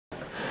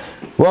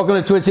Welcome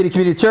to Twin City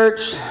Community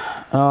Church.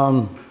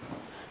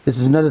 This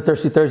is another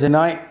Thirsty Thursday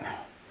night.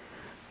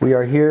 We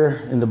are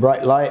here in the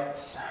bright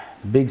lights,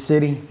 the big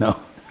city. No,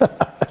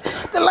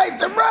 the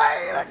lights are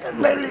bright. I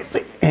can barely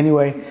see.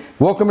 Anyway,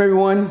 welcome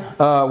everyone.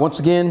 Once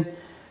again,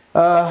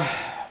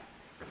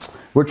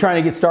 we're trying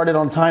to get started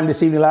on time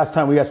this evening. Last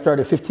time we got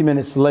started 15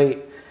 minutes late.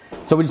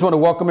 So we just want to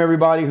welcome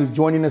everybody who's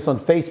joining us on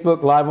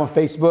Facebook, live on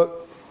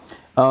Facebook.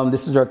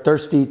 This is our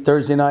Thirsty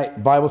Thursday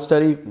night Bible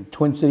study,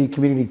 Twin City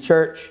Community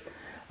Church.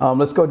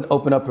 Let's go ahead and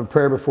open up in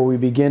prayer before we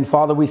begin.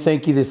 Father, we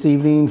thank you this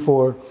evening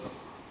for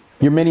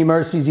your many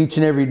mercies each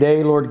and every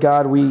day. Lord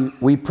God,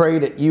 we pray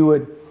that you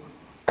would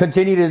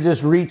continue to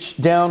just reach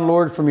down,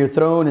 Lord, from your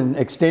throne and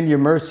extend your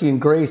mercy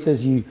and grace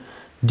as you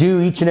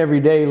do each and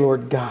every day,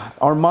 Lord God.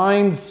 Our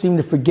minds seem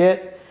to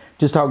forget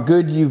just how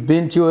good you've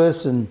been to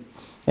us and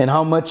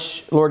how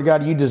much, Lord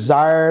God, you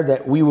desire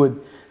that we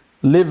would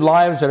live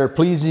lives that are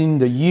pleasing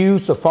to you.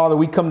 So, Father,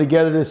 we come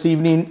together this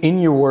evening in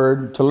your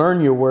word, to learn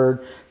your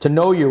word, to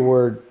know your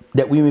word,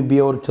 that we may be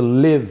able to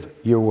live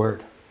your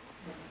word.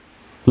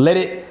 Let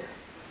it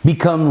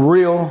become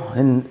real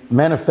and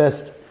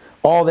manifest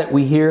all that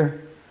we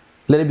hear.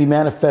 Let it be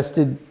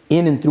manifested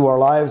in and through our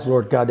lives,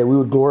 Lord God, that we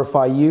would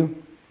glorify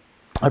you.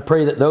 I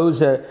pray that those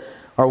that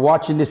are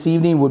watching this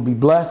evening would be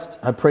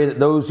blessed. I pray that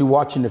those who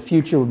watch in the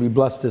future would be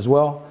blessed as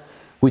well.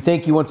 We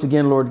thank you once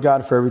again, Lord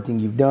God, for everything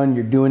you've done,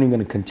 you're doing, and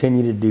going to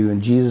continue to do.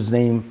 In Jesus'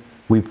 name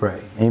we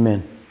pray.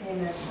 Amen.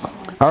 Amen.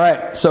 All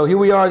right, so here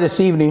we are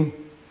this evening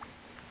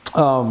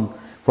for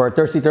our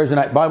Thirsty Thursday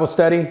night Bible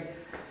study.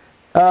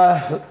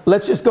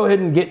 Let's just go ahead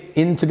and get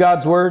into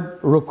God's Word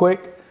real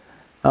quick.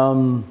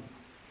 There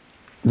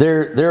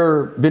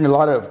have been a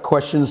lot of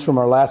questions from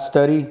our last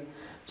study,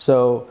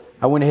 so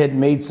I went ahead and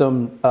made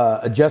some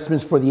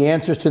adjustments for the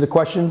answers to the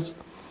questions.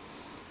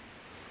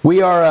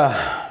 We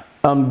are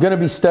I'm going to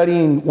be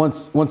studying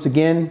once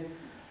again,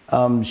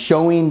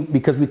 showing,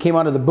 because we came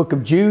out of the book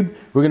of Jude,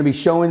 we're going to be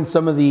showing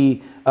some of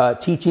the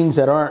teachings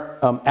that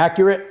aren't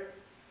accurate.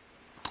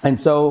 And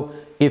so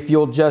if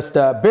you'll just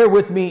bear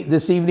with me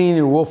this evening,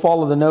 and we'll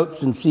follow the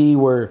notes and see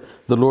where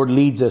the Lord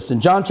leads us. In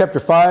John chapter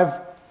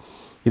 5,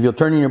 if you'll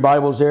turn in your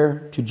Bibles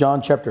there to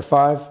John chapter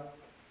 5,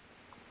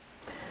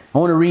 I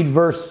want to read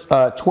verse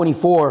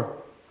 24.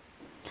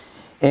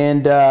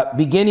 And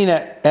beginning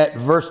at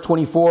verse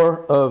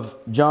 24 of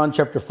John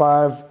chapter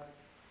 5,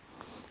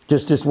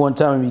 just one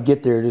time when you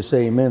get there, just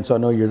say amen so I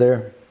know you're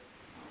there.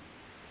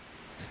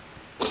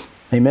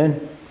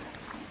 Amen.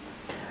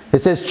 It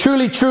says,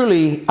 "Truly,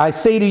 truly, I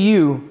say to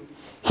you,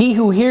 he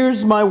who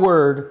hears my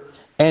word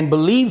and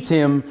believes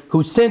him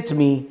who sent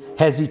me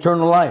has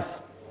eternal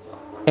life,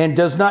 and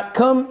does not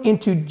come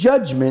into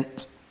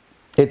judgment,"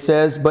 it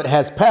says, "but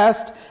has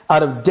passed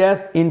out of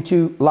death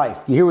into life."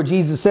 You hear what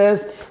Jesus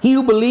says? He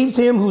who believes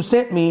him who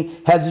sent me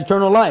has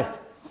eternal life,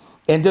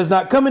 and does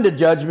not come into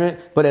judgment,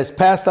 but has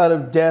passed out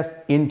of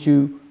death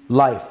into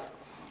life.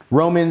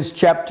 Romans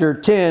chapter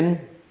 10,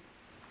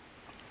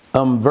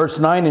 verse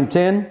 9 and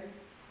 10.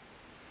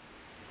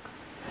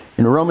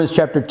 In Romans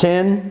chapter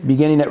 10,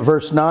 beginning at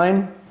verse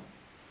 9,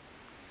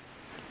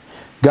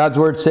 God's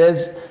word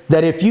says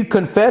that if you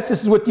confess,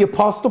 this is what the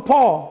Apostle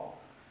Paul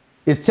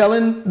is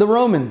telling the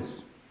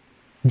Romans,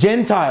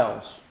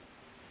 Gentiles,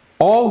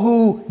 all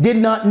who did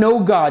not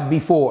know God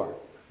before,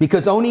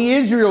 because only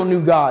Israel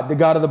knew God, the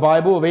God of the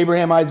Bible, of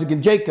Abraham, Isaac,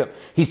 and Jacob.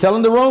 He's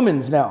telling the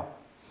Romans now.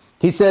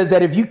 He says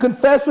that if you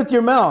confess with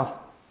your mouth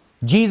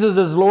Jesus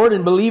is Lord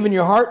and believe in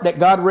your heart that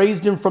God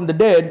raised him from the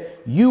dead,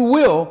 you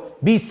will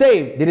be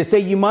saved. Did it say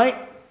you might?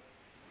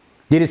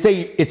 Did it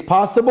say it's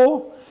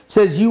possible? It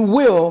says you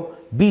will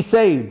be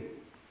saved.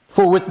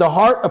 For with the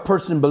heart a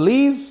person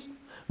believes,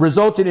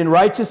 resulting in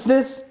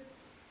righteousness,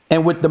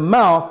 and with the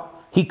mouth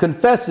he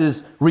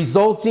confesses,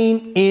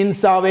 resulting in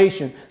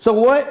salvation. So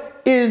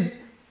what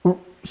is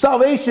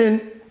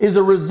salvation? Is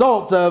a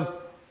result of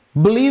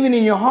believing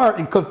in your heart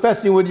and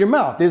confessing with your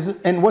mouth.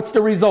 And what's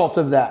the result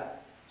of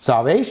that?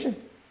 Salvation,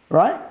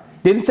 right?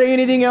 Didn't say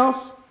anything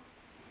else.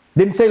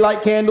 Didn't say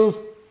light candles,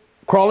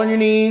 crawl on your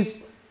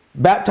knees,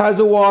 baptize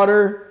with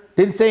water.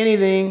 Didn't say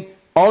anything.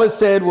 All it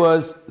said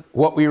was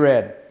what we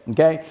read.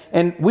 Okay?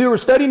 And we were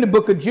studying the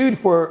book of Jude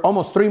for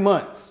almost 3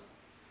 months.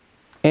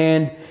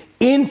 And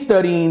in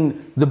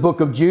studying the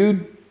book of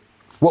Jude,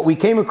 what we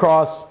came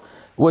across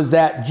was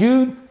that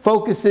Jude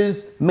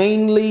focuses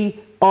mainly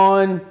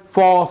on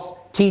false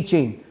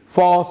teaching,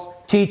 false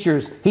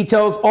teachers. He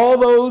tells all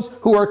those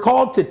who are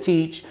called to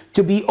teach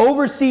to be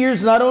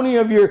overseers, not only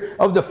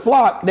of the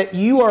flock that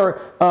you are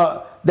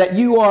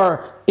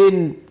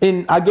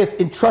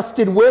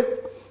entrusted with,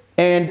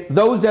 and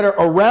those that are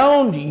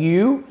around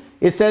you.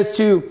 It says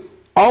to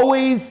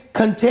always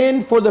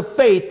contend for the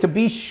faith, to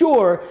be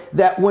sure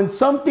that when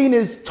something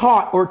is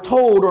taught or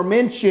told or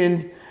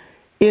mentioned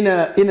in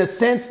a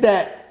sense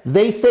that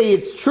they say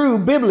it's true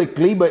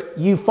biblically, but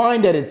you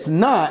find that it's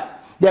not,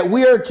 that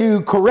we are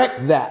to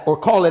correct that or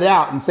call it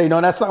out and say,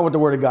 no, that's not what the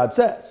Word of God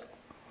says.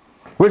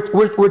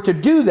 We're to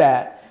do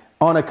that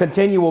on a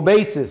continual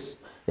basis.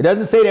 It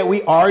doesn't say that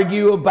we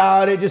argue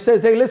about it. It just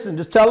says, hey, listen,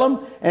 just tell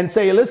them and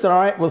say, listen, all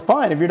right, well,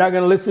 fine. If you're not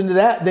going to listen to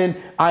that, then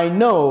I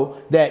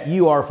know that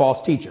you are a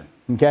false teacher.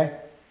 Okay?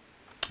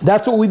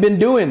 That's what we've been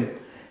doing.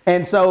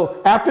 And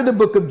so after the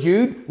book of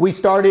Jude, we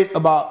started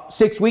about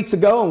 6 weeks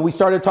ago, and we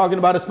started talking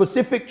about a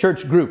specific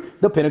church group,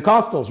 the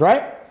Pentecostals,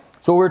 right?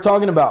 So we're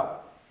talking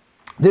about.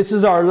 This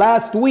is our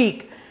last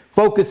week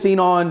focusing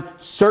on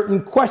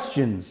certain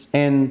questions.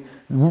 And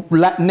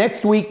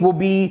next week will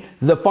be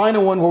the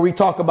final one where we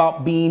talk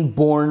about being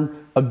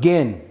born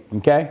again.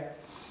 Okay?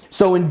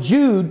 So in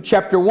Jude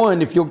chapter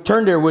 1, if you'll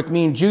turn there with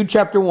me, in Jude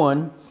chapter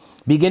 1,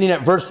 beginning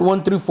at verse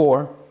 1 through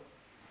 4.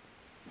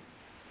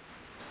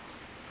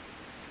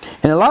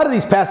 And a lot of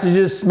these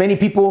passages, many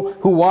people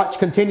who watch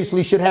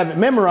continuously should have it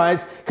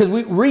memorized, because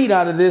we read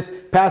out of this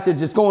passage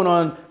that's going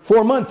on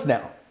 4 months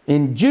now.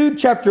 In Jude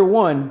chapter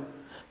 1,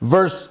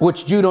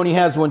 which Jude only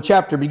has one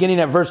chapter, beginning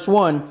at verse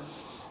 1,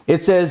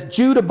 it says,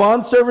 Jude, a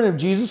bondservant of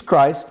Jesus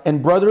Christ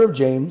and brother of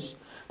James,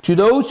 to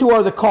those who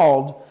are the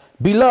called,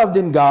 beloved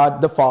in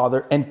God the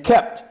Father, and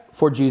kept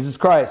for Jesus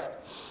Christ.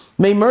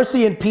 May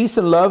mercy and peace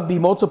and love be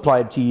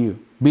multiplied to you.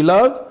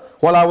 Beloved,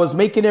 while I was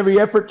making every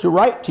effort to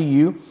write to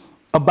you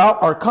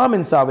about our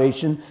common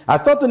salvation, I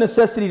felt the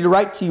necessity to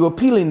write to you,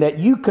 appealing that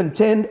you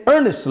contend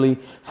earnestly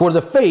for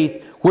the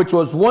faith which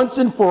was once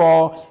and for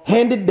all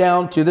handed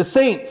down to the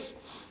saints.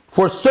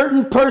 For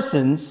certain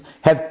persons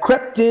have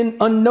crept in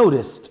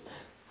unnoticed,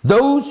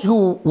 those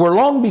who were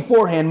long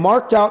beforehand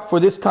marked out for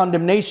this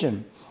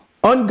condemnation,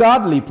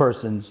 ungodly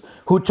persons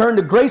who turn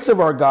the grace of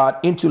our God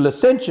into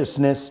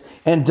licentiousness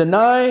and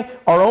deny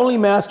our only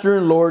Master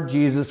and Lord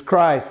Jesus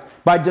Christ.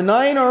 By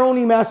denying our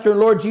only Master and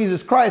Lord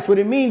Jesus Christ, what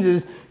it means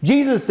is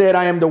Jesus said,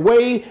 I am the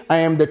way, I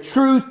am the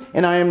truth,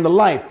 and I am the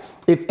life.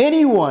 If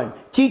anyone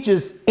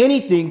teaches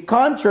anything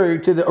contrary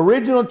to the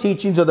original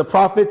teachings of the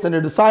prophets and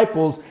the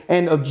disciples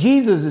and of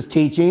Jesus'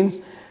 teachings,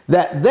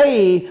 that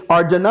they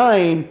are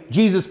denying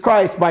Jesus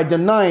Christ by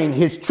denying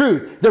his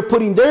truth. They're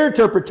putting their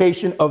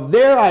interpretation of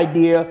their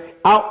idea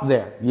out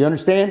there. You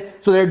understand?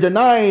 So they're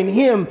denying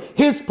him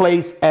his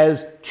place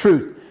as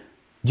truth.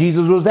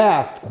 Jesus was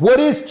asked, what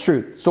is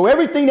truth? So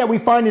everything that we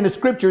find in the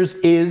scriptures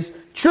is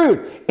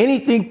truth.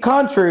 Anything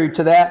contrary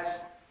to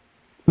that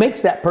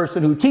makes that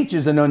person who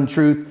teaches an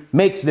untruth,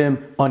 makes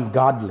them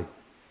ungodly.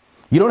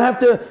 You don't have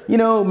to,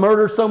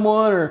 murder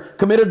someone or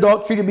commit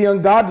adultery to be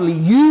ungodly.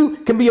 You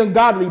can be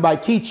ungodly by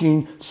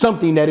teaching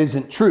something that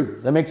isn't true.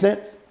 Does that make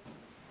sense?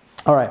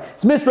 All right.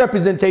 It's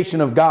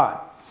misrepresentation of God.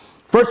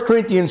 1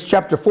 Corinthians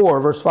chapter 4,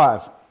 verse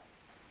 5.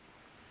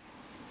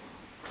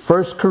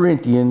 1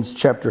 Corinthians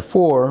chapter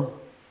 4,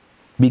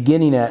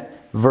 beginning at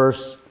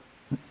verse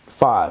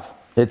 5.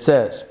 It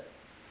says,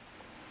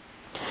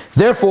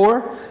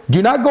 therefore,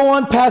 do not go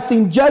on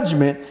passing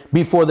judgment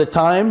before the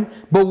time,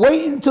 but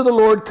wait until the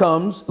Lord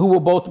comes, who will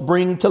both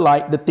bring to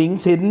light the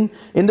things hidden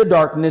in the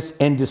darkness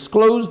and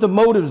disclose the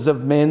motives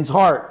of men's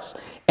hearts.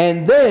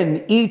 And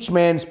then each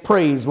man's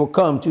praise will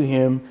come to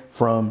him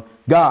from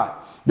God.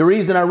 The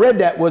reason I read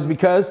that was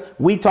because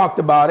we talked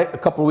about it a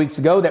couple of weeks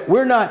ago, that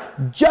we're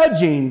not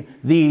judging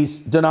these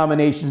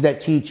denominations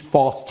that teach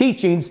false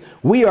teachings.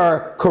 We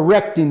are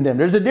correcting them.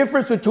 There's a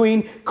difference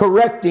between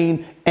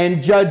correcting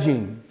and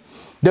judging.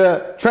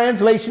 The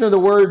translation of the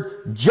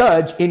word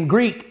judge in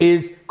Greek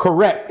is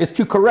correct. It's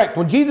to correct.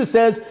 When Jesus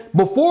says,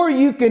 before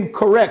you can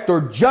correct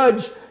or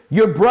judge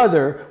your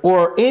brother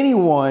or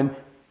anyone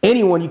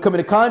you come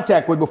into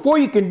contact with, before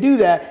you can do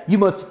that, you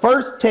must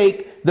first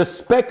take the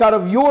speck out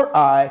of your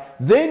eye.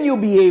 Then you'll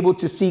be able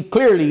to see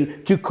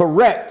clearly to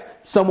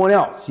correct someone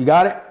else. You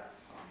got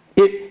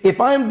it? If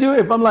I'm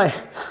like,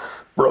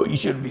 bro, you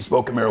shouldn't be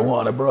smoking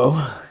marijuana,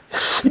 bro.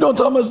 You don't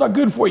tell me it's not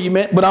good for you,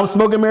 man. But I'm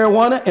smoking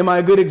marijuana. Am I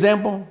a good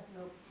example?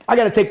 I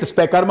got to take the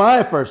speck out of my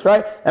eye first,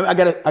 right? I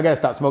got to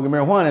stop smoking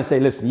marijuana and say,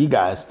 listen, you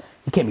guys,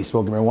 you can't be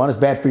smoking marijuana. It's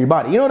bad for your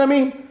body. You know what I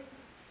mean?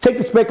 Take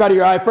the speck out of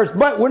your eye first.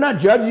 But we're not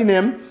judging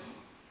them.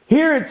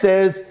 Here it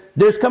says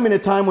there's coming a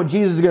time when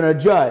Jesus is going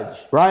to judge,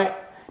 right?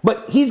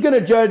 But he's going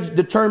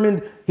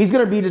to he's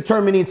going to be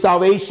determining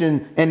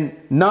salvation and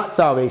not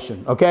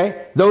salvation,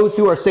 okay? Those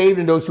who are saved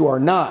and those who are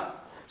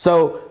not.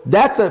 So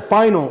that's a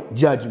final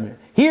judgment.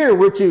 Here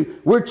we're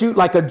to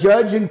like a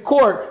judge in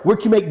court, we're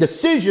to make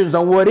decisions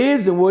on what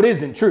is and what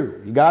isn't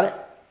true. You got it?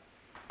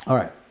 All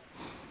right.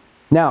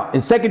 Now,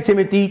 in 2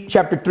 Timothy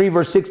chapter 3,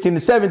 verse 16 to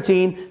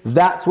 17,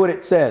 that's what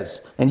it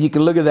says. And you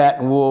can look at that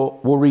and we'll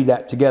read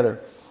that together.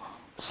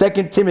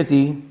 2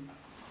 Timothy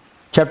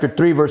chapter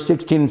 3, verse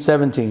 16 and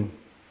 17.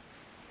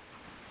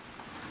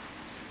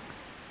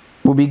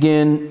 We'll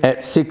begin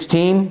at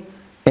 16.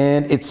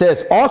 And it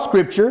says, all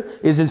scripture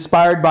is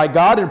inspired by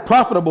God and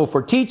profitable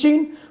for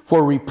teaching,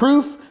 for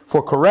reproof,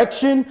 for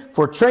correction,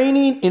 for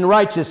training in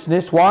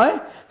righteousness.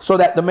 Why? So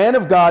that the man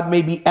of God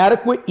may be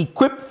adequate,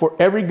 equipped for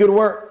every good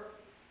work.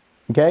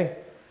 Okay?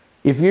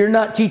 If you're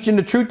not teaching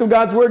the truth of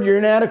God's word, you're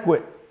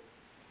inadequate.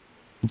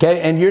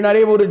 Okay? And you're not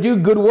able to do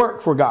good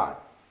work for God.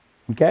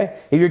 Okay?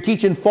 If you're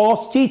teaching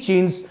false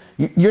teachings,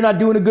 you're not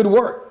doing a good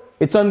work.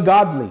 It's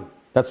ungodly.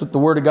 That's what the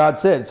word of God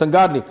said. It's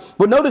ungodly.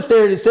 But notice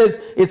there it says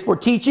it's for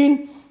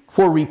teaching,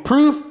 for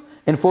reproof,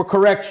 and for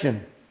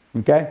correction.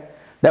 Okay?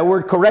 That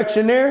word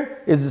correction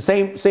there is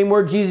the same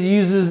word Jesus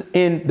uses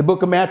in the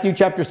book of Matthew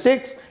chapter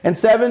 6 and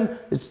 7.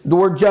 It's the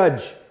word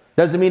judge.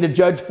 Doesn't mean to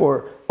judge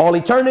for all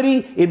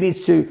eternity. It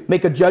means to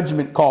make a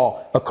judgment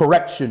call, a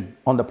correction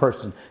on the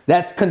person.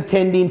 That's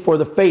contending for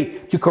the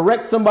faith. To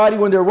correct somebody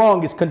when they're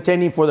wrong is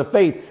contending for the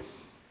faith.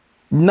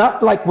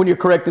 Not like when you're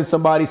correcting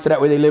somebody so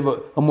that way they live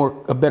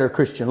a better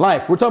Christian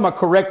life. We're talking about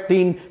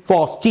correcting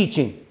false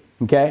teaching.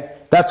 Okay?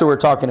 That's what we're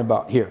talking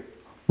about here.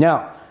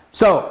 Now,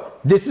 so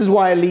this is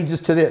why it leads us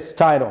to this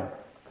title.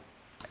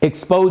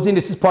 Exposing,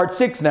 this is part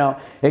 6 now,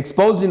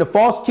 exposing the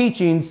false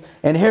teachings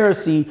and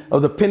heresy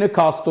of the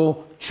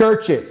Pentecostal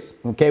churches.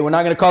 Okay, we're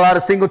not going to call out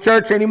a single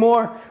church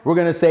anymore. We're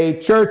going to say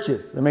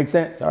churches. That makes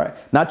sense? All right.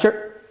 Not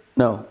church.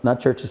 No, not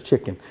churches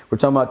chicken. We're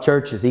talking about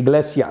churches,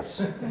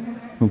 iglesias.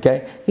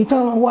 Okay. He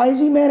talking about, why is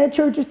he mad at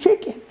churches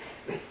chicken?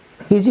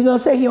 Is he going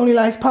to say he only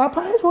likes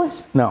Popeye's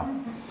voice?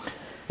 No.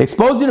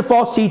 Exposing the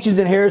false teachings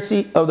and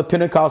heresy of the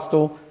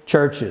Pentecostal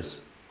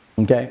churches.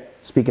 Okay.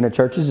 Speaking of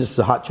churches, this is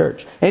a hot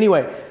church.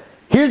 Anyway,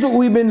 here's what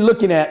we've been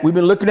looking at. We've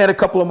been looking at a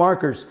couple of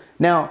markers.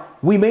 Now,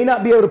 we may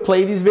not be able to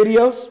play these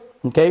videos,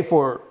 okay,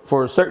 for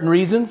certain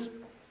reasons.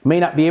 May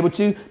not be able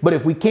to, but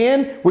if we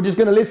can, we're just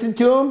going to listen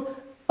to them.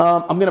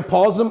 I'm going to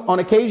pause them on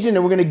occasion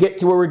and we're going to get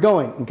to where we're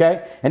going,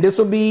 okay? And this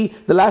will be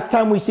the last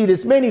time we see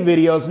this many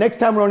videos. Next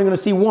time we're only going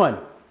to see one,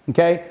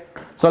 okay?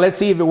 So let's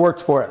see if it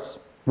works for us.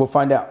 We'll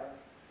find out.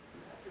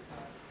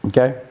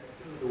 Okay?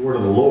 The word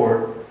of the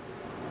Lord.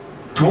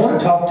 I want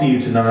to talk to you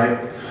tonight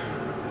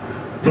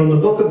from the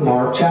book of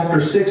Mark,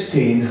 chapter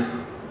 16,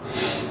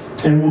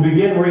 and we'll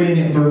begin reading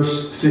at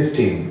verse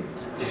 15.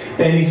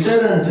 And he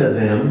said unto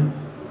them,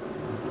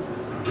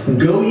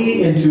 Go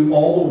ye into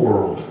all the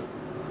world,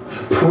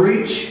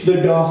 preach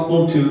the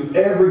gospel to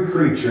every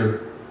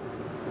creature.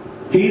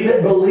 He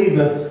that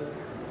believeth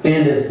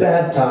and is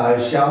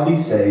baptized shall be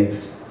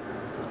saved,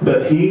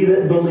 but he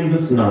that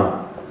believeth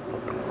not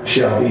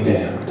shall be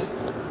damned.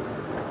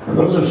 Now,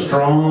 those are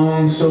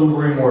strong,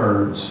 sobering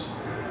words.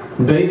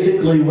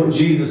 Basically, what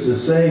Jesus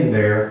is saying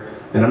there,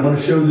 and I'm going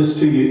to show this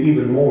to you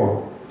even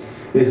more,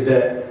 is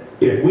that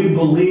if we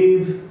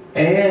believe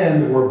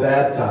and we're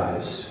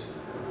baptized,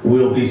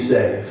 we'll be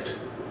saved.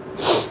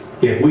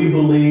 If we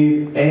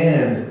believe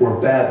and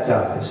we're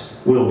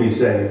baptized, we'll be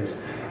saved.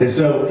 And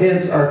so,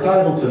 hence our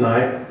title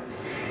tonight,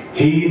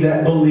 He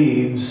that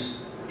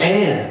believes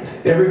and,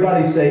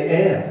 everybody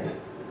say and,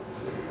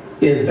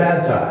 is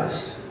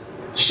baptized,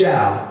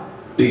 shall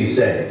be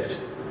saved.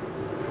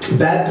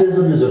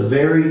 Baptism is a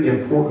very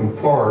important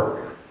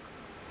part.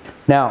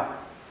 Now,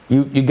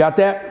 you got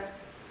that?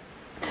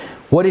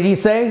 What did he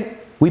say?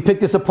 We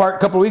picked this apart a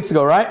couple of weeks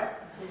ago, right?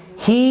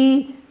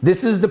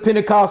 This is the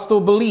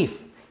Pentecostal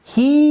belief.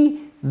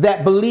 He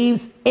that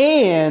believes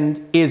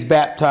and is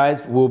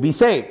baptized will be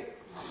saved.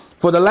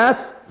 For the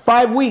last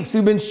 5 weeks,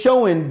 we've been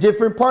showing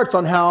different parts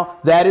on how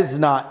that is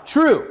not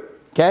true.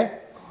 Okay?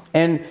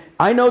 And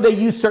I know they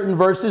use certain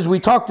verses. We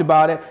talked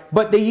about it.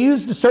 But they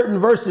used certain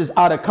verses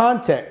out of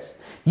context.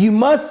 You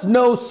must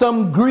know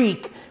some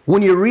Greek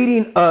when you're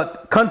reading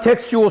a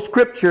contextual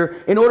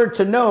scripture in order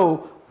to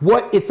know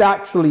what it's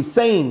actually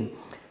saying.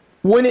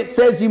 When it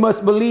says you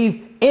must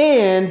believe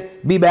and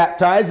be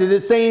baptized, is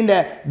it saying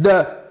that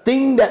the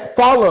thing that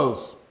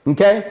follows,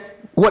 okay?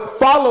 What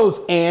follows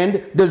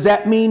and, does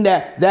that mean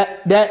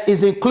that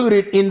is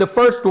included in the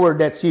first word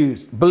that's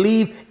used?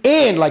 Believe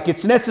and, like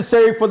it's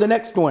necessary for the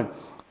next one.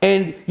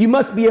 And you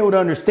must be able to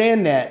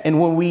understand that. And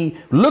when we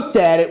looked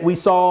at it, we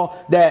saw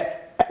that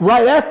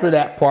right after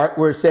that part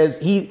where it says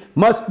he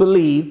must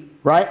believe,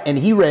 right? And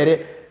he read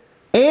it,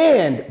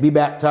 and be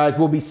baptized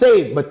will be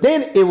saved. But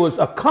then it was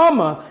a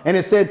comma and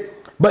it said,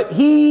 but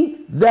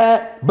he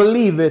that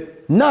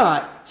believeth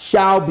not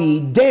shall be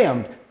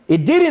damned.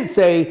 It didn't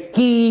say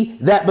he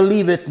that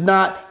believeth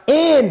not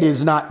and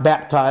is not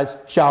baptized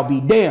shall be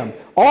damned.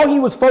 All he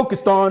was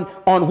focused on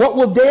what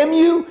will damn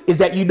you is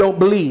that you don't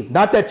believe,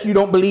 not that you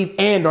don't believe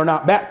and are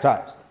not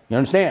baptized. You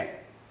understand?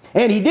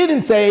 And he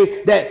didn't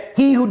say that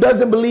he who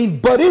doesn't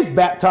believe but is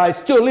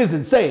baptized still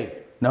isn't saved.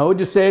 No, it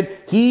just said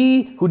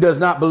he who does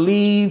not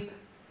believe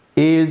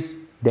is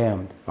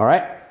damned. All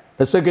right,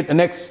 let's look at the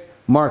next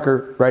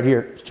marker right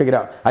here. Let's check it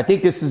out. I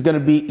think this is going to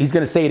be, he's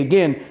going to say it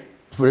again.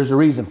 There's a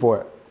reason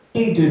for it.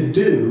 Need to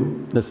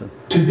do, listen,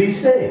 to be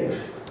saved.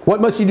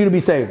 What must you do to be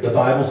saved? The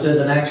Bible says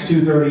in Acts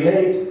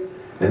 2:38,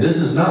 and this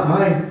is not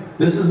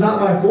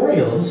my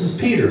formula. This is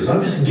Peter's.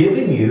 I'm just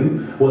giving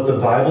you what the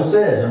Bible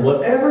says, and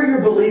whatever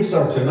your beliefs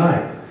are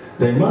tonight,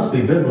 they must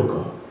be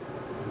biblical.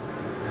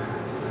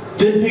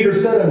 Then Peter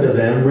said unto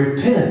them,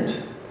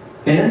 Repent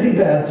and be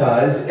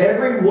baptized,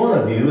 every one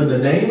of you, in the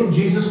name of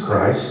Jesus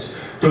Christ,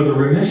 for the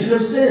remission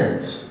of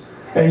sins,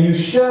 and you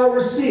shall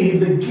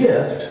receive the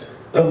gift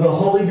of the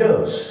Holy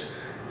Ghost.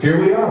 Here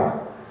we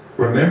are.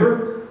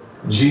 Remember,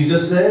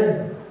 Jesus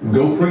said,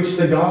 Go preach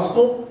the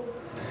gospel.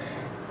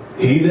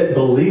 He that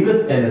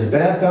believeth and is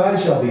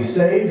baptized shall be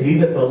saved. He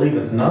that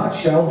believeth not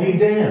shall be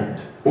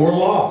damned or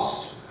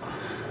lost.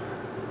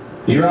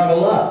 You're out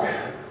of luck.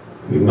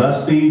 You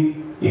must be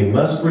You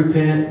must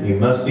repent. You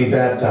must be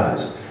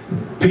baptized.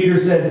 Peter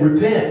said,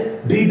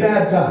 repent, be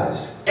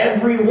baptized.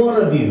 Every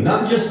one of you,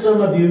 not just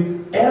some of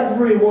you,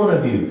 every one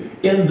of you,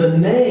 in the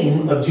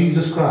name of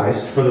Jesus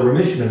Christ for the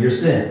remission of your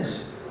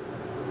sins.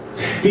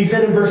 He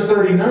said in verse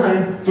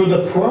 39, for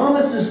the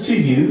promises to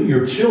you,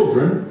 your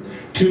children,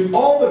 to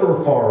all that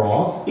are far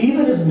off,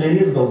 even as many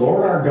as the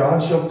Lord our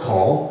God shall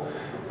call.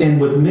 And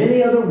with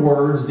many other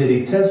words did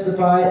he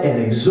testify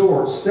and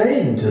exhort,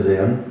 saying to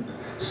them,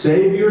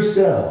 save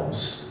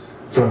yourselves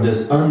from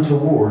this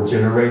untoward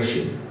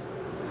generation.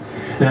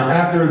 Now,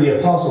 after the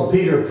Apostle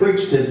Peter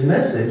preached his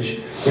message,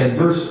 in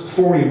verse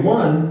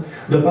 41,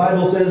 the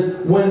Bible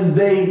says, then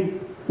they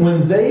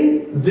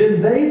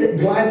that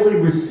gladly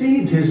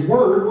received his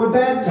word were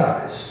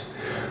baptized.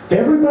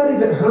 Everybody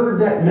that heard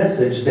that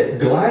message, that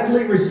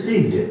gladly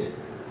received it,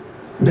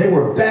 they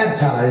were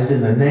baptized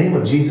in the name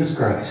of Jesus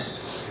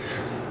Christ.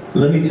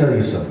 Let me tell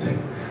you something.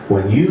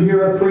 When you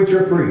hear a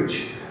preacher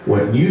preach,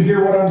 when you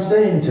hear what I'm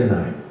saying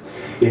tonight,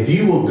 if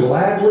you will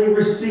gladly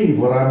receive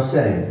what I'm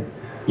saying,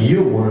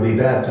 you'll want to be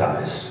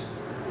baptized.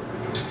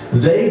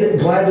 They that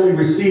gladly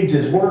received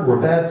his word were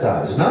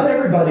baptized. Not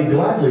everybody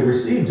gladly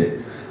received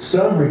it.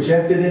 Some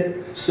rejected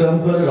it.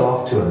 Some put it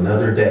off to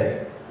another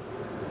day.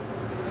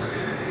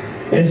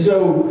 And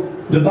so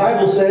the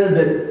Bible says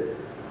that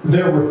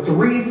there were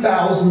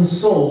 3,000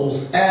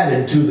 souls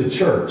added to the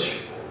church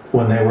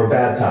when they were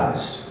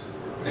baptized.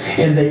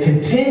 And they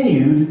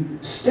continued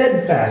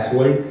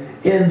steadfastly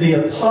in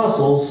the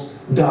apostles'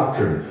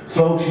 doctrine.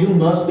 Folks, you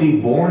must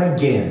be born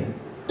again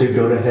to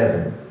go to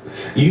heaven.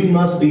 You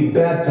must be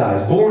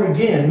baptized. Born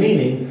again,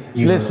 meaning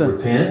you must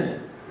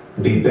repent,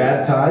 be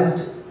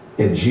baptized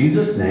in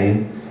Jesus'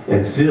 name,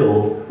 and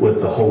filled with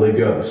the Holy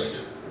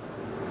Ghost.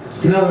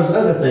 Now, there's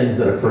other things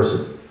that a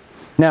person...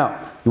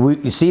 Now,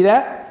 you see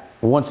that?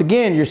 Once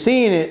again, you're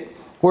seeing it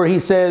where he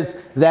says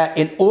that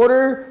in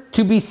order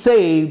to be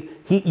saved,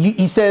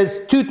 he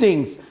says two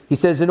things. He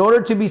says in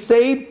order to be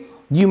saved,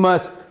 you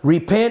must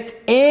repent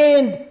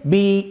and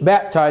be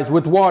baptized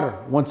with water.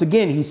 Once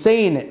again, he's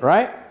saying it,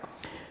 right?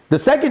 The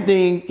second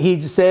thing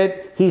he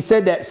said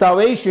that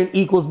salvation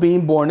equals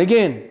being born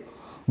again.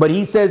 But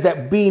he says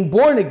that being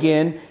born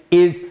again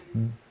is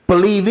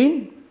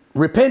believing,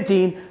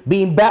 repenting,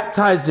 being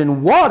baptized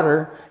in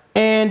water,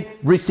 and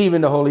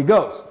receiving the Holy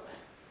Ghost.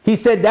 He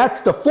said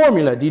that's the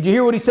formula. Did you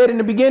hear what he said in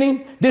the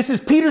beginning? This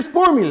is Peter's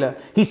formula.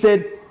 He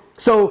said,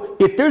 so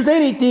if there's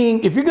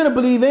anything, if you're going to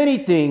believe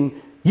anything,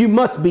 you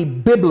must be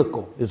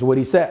biblical, is what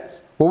he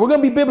says. Well, we're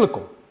going to be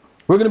biblical.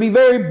 We're going to be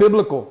very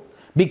biblical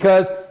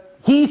because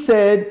he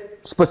said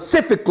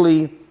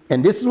specifically,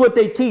 and this is what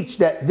they teach,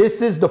 that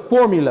this is the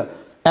formula.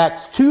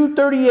 Acts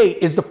 2:38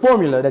 is the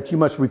formula that you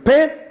must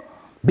repent,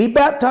 be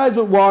baptized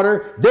with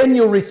water, then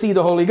you'll receive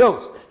the Holy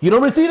Ghost. You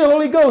don't receive the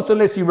Holy Ghost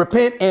unless you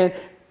repent and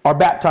are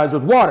baptized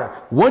with water.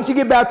 Once you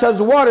get baptized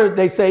with water,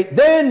 they say,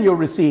 then you'll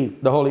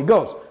receive the Holy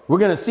Ghost. We're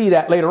going to see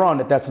that later on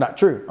that that's not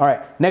true. All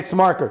right, next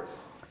marker.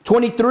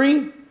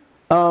 23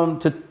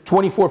 to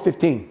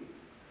 24:15.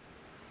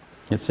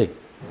 Let's see.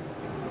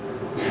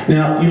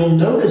 Now, you'll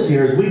notice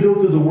here as we go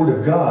through the Word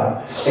of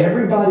God,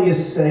 everybody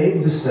is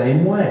saved the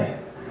same way.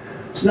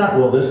 It's not,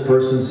 well, this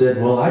person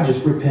said, well, I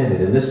just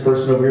repented. And this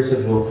person over here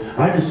says, well,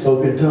 I just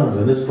spoke in tongues.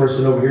 And this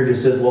person over here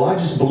just says, well, I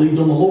just believed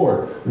on the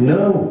Lord.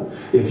 No.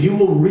 If you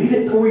will read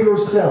it for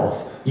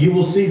yourself, you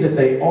will see that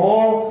they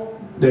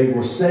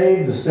were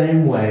saved the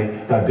same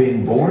way by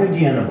being born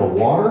again of the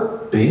water,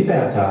 being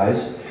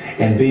baptized,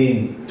 and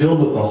being filled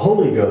with the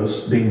Holy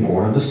Ghost, being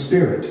born of the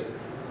Spirit.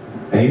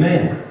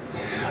 Amen.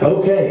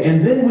 Okay,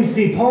 and then we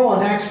see Paul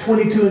in Acts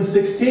 22 and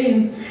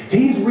 16.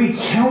 He's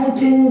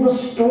recounting the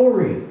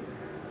story.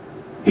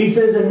 He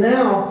says, and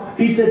now,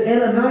 he said,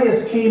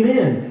 Ananias came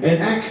in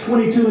Acts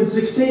 22 and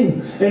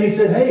 16. And he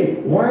said, hey,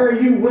 why are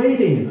you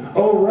waiting?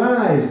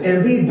 Arise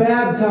and be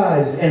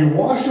baptized and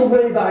wash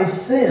away thy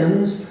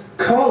sins,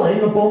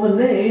 calling upon the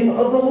name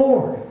of the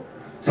Lord.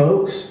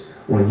 Folks,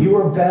 when you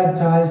are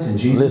baptized in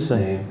Jesus'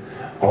 name,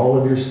 all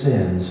of your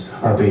sins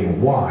are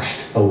being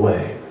washed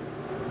away.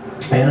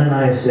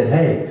 Ananias said,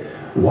 hey,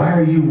 why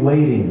are you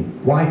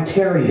waiting? Why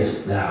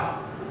tarriest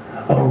thou?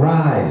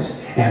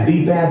 Arise and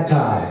be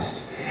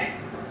baptized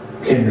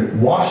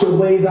and wash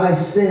away thy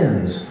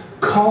sins,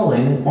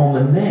 calling on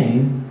the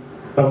name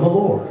of the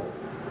Lord.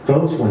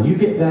 Folks, when you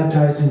get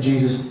baptized in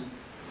Jesus...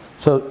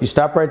 So you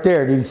stop right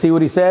there. Did you see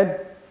what he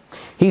said?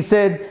 He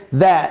said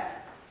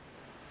that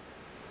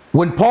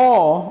when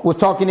Paul was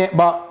talking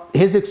about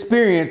his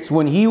experience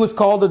when he was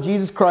called to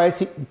Jesus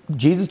Christ,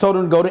 Jesus told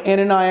him to go to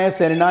Ananias.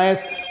 Ananias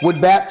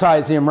would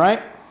baptize him,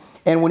 right?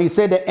 And when he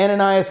said that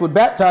Ananias would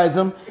baptize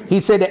him,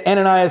 he said that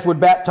Ananias would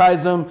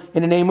baptize him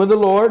in the name of the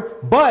Lord.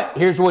 But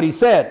here's what he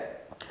said.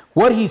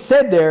 What he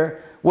said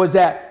there was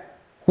that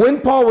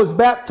when Paul was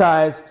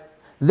baptized,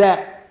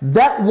 that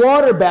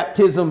water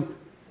baptism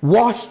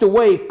washed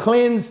away,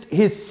 cleansed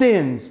his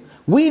sins.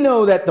 We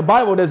know that the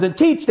Bible doesn't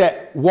teach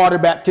that water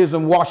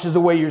baptism washes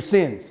away your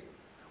sins.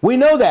 We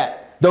know that.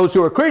 Those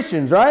who are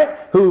Christians, right?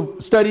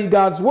 Who've studied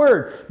God's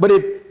word. But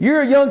if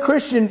you're a young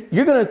Christian,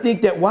 you're going to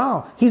think that,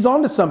 wow, he's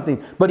onto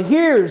something. But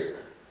here's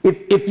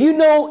If you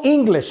know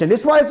English, and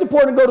this is why it's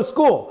important to go to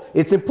school.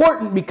 It's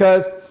important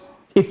because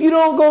if you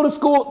don't go to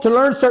school to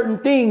learn certain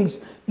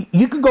things,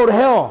 you could go to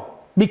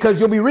hell because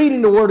you'll be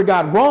reading the Word of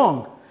God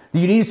wrong.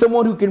 You need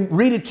someone who can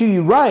read it to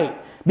you right,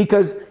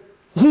 because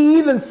he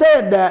even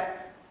said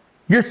that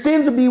your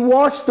sins will be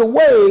washed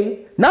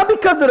away, not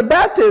because of the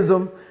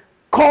baptism,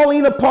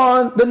 calling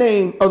upon the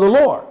name of the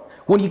Lord.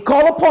 When you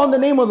call upon the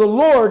name of the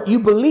Lord, you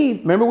believe.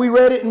 Remember, we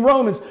read it in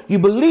Romans. You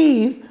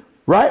believe,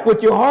 right,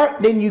 with your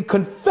heart, then you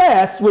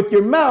confess with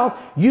your mouth,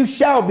 you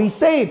shall be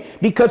saved.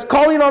 Because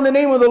calling on the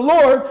name of the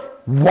Lord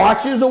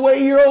washes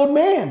away your old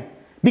man.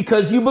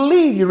 Because you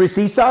believe, you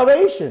receive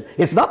salvation.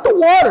 It's not the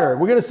water.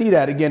 We're going to see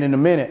that again in a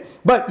minute.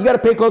 But you got to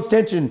pay close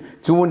attention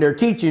to when they're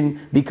teaching,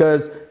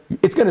 because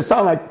it's going to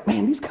sound like,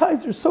 man, these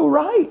guys are so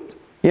right.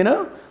 You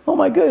know? Oh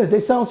my goodness,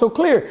 they sound so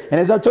clear. And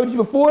as I told you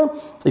before,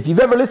 if you've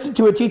ever listened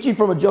to a teaching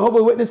from a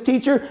Jehovah's Witness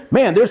teacher,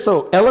 man, they're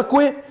so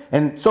eloquent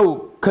and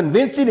so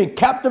convincing and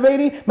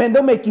captivating. Man,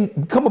 they'll make you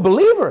become a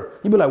believer.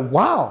 You'll be like,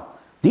 wow,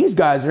 these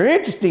guys are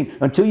interesting,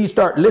 until you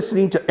start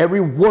listening to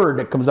every word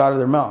that comes out of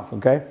their mouth,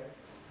 okay?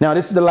 Now,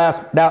 this is the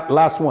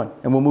last one,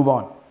 and we'll move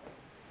on.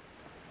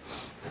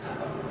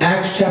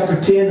 Acts chapter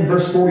 10,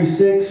 verse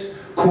 46,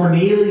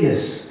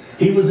 Cornelius,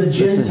 he was a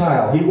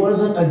Gentile. He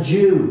wasn't a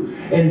Jew.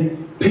 And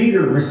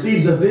Peter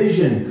receives a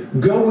vision.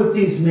 Go with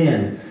these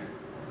men.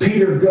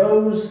 Peter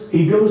goes.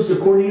 He goes to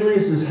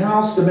Cornelius'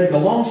 house. To make a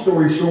long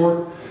story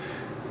short,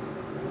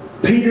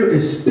 Peter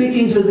is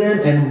speaking to them,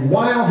 and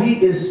while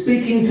he is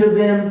speaking to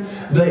them,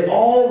 they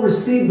all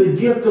receive the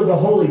gift of the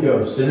Holy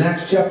Ghost. In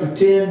Acts chapter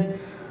 10,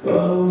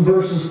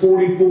 verses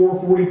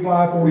 44,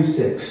 45,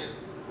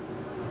 46.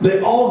 They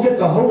all get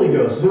the Holy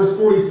Ghost. Verse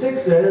 46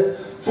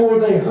 says, for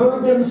they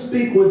heard them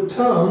speak with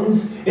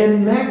tongues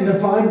and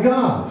magnify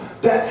God.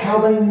 That's how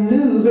they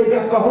knew they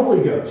got the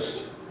Holy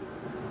Ghost.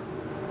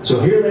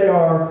 So here they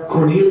are.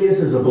 Cornelius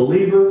is a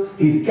believer.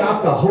 He's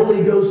got the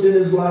Holy Ghost in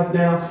his life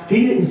now.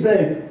 He didn't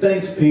say,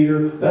 thanks,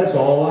 Peter, that's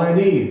all I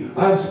need.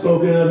 I've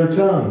spoken other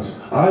tongues.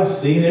 I've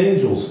seen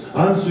angels.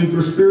 I'm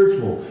super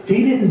spiritual.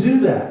 He didn't do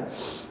that.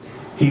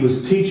 He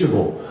was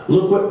teachable.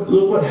 Look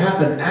what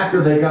happened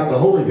after they got the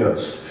Holy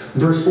Ghost.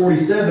 Verse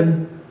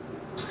 47,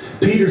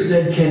 Peter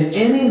said, can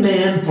any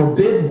man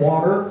forbid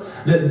water,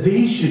 that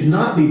these should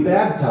not be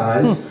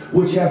baptized,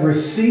 which have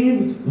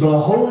received the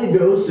Holy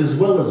Ghost as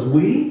well as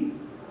we?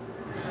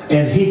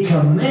 And he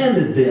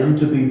commanded them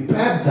to be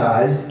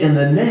baptized in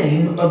the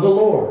name of the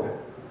Lord.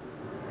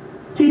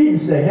 He didn't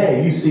say,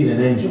 hey, you've seen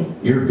an angel,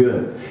 you're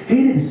good.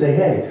 He didn't say,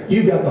 hey,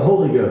 you got the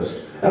Holy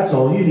Ghost, that's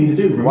all you need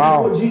to do.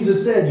 Remember what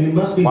Jesus said, you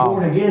must be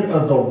born again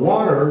of the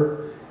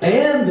water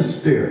and the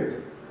Spirit.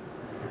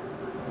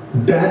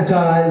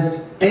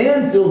 Baptized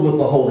and filled with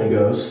the Holy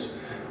Ghost.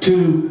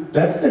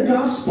 That's the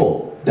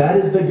gospel. That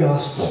is the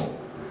gospel.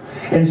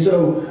 And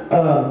so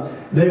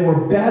they were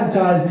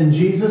baptized in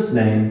Jesus'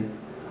 name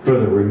for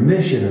the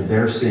remission of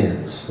their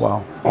sins.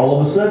 Wow. All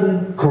of a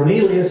sudden,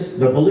 Cornelius,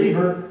 the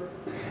believer,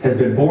 has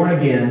been born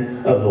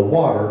again of the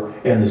water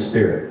and the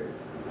Spirit.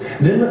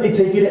 Then let me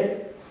take you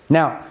to...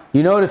 Now,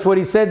 you notice what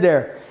he said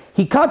there.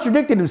 He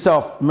contradicted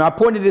himself. I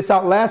pointed this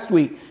out last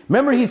week.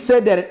 Remember, he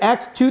said that in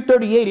Acts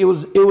 2:38,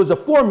 it was a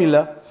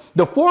formula.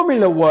 The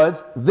formula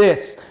was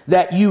this,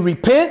 that you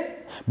repent,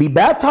 be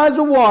baptized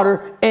in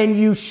water, and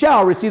you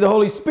shall receive the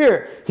Holy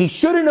Spirit. He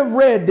shouldn't have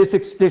read this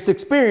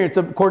experience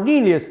of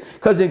Cornelius,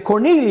 because in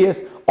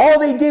Cornelius, all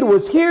they did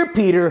was hear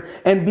Peter,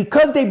 and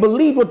because they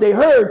believed what they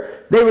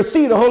heard, they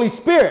received the Holy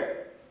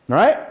Spirit,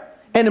 right?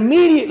 And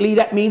immediately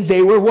that means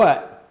they were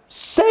what?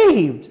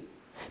 Saved.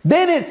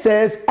 Then it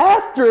says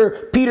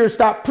after Peter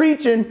stopped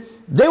preaching,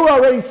 they were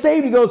already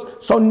saved. He goes,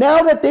 so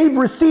now that they've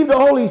received the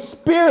Holy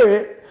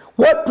Spirit,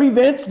 what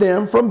prevents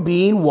them from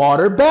being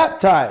water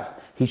baptized?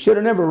 He should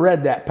have never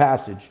read that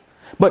passage.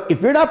 But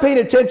if you're not paying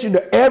attention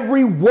to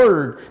every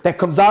word that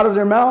comes out of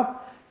their mouth,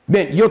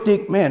 then you'll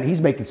think, man, he's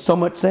making so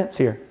much sense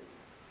here.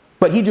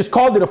 But he just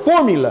called it a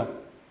formula.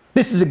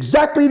 This is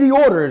exactly the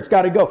order it's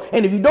got to go.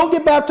 And if you don't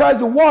get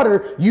baptized in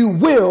water, you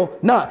will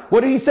not.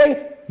 What did he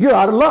say? You're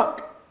out of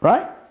luck,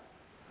 right?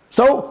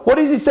 So what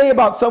does he say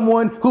about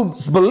someone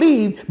who's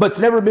believed but's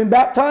never been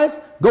baptized?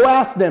 Go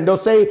ask them. They'll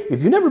say,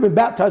 if you've never been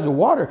baptized in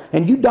water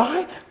and you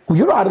die, well,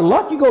 you're out of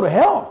luck. You go to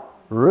hell.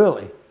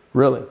 Really?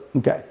 Really?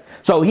 Okay.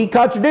 So he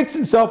contradicts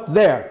himself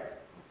there,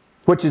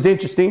 which is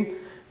interesting.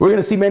 We're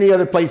going to see many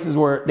other places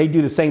where they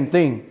do the same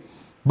thing.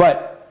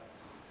 But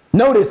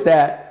notice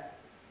that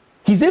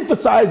he's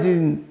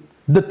emphasizing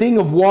the thing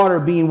of water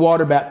being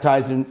water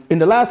baptized. In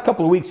the last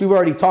couple of weeks, we've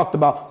already talked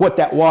about what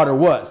that water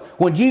was.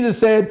 When Jesus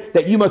said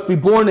that you must be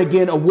born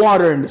again of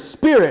water and the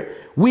Spirit,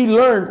 we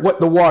learned what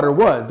the water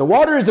was. The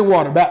water isn't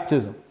water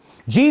baptism.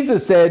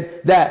 Jesus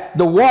said that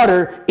the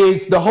water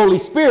is the Holy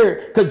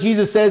Spirit, because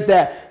Jesus says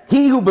that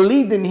he who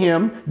believed in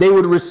him, they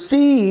would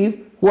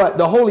receive what?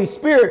 The Holy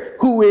Spirit,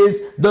 who is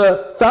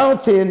the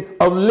fountain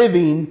of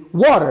living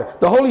water.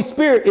 The Holy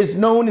Spirit is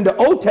known in the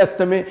Old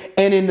Testament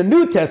and in the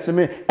New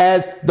Testament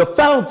as the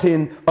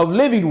fountain of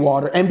living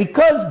water. And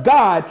because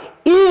God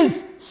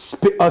is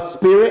a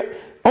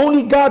spirit,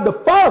 only God the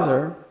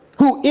Father,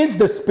 who is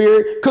the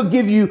Spirit, could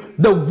give you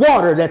the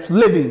water that's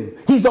living.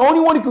 He's the only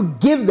one who could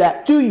give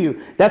that to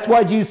you. That's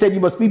why Jesus said you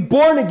must be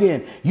born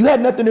again. You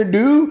had nothing to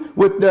do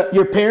with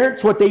your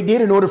parents, what they did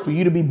in order for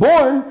you to be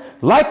born.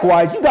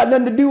 Likewise, you got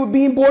nothing to do with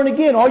being born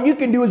again. All you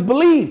can do is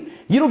believe.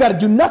 You don't got to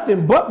do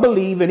nothing but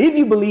believe. And if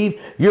you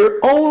believe, your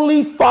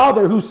only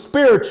Father who's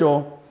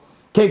spiritual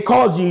can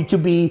cause you to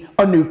be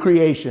a new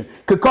creation,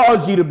 could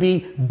cause you to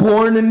be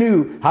born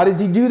anew. How does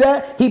he do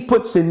that? He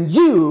puts in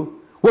you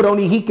what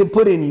only he can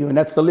put in you, and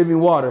that's the living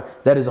water.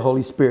 That is the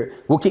Holy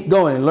Spirit. We'll keep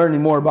going and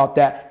learning more about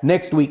that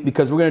next week,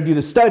 because we're going to do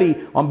the study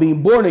on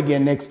being born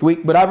again next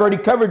week. But I've already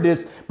covered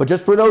this. But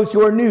just for those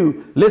who are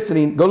new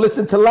listening, go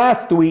listen to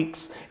last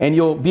week's, and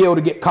you'll be able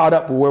to get caught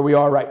up with where we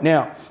are right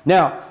now.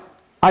 Now,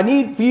 I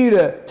need for you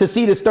to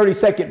see this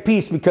 30-second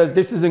piece, because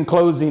this is in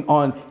closing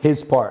on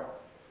his part.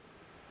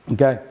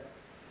 Okay?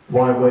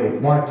 Why wait?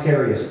 Why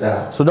tarriest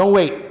thou? So don't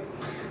wait.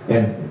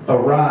 And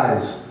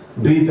arise,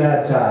 be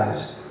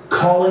baptized,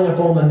 calling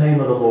upon the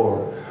name of the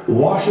Lord.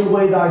 Wash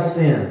away thy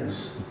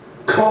sins,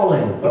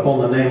 calling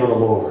upon the name of the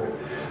Lord.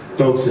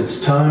 Folks,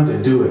 it's time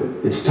to do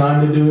it. It's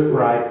time to do it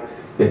right.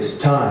 It's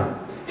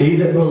time. He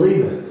that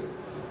believeth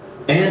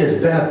and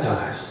is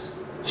baptized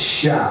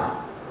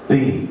shall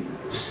be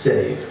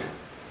saved.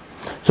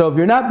 So if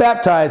you're not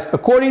baptized,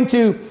 according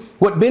to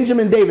what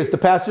Benjamin Davis, the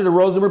pastor of the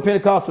Rosenberg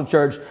Pentecostal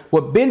Church,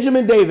 what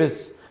Benjamin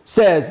Davis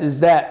says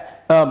is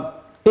that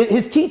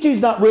his teaching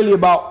is not really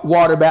about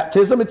water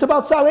baptism. It's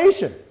about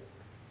salvation.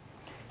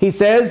 He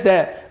says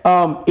that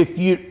if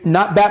you're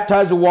not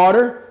baptized with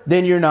water,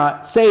 then you're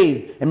not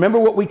saved. And remember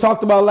what we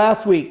talked about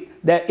last week,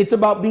 that it's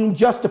about being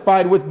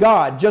justified with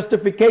God.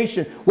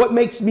 Justification. What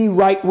makes me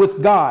right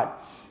with God?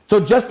 So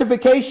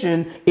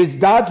justification is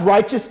God's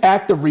righteous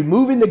act of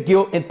removing the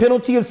guilt and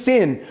penalty of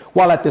sin,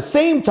 while at the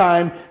same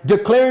time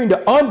declaring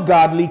the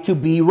ungodly to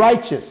be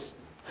righteous.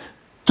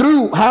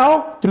 Through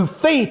how? Through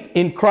faith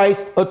in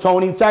Christ's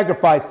atoning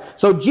sacrifice.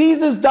 So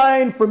Jesus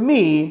dying for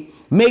me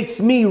makes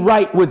me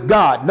right with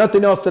God.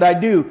 Nothing else that I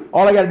do.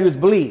 All I got to do is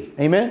believe.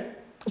 Amen?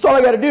 That's all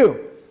I got to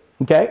do.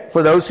 Okay?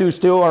 For those who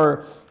still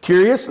are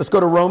curious, let's go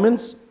to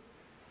Romans.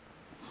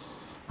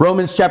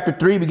 Romans chapter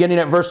 3, beginning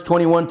at verse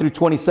 21 through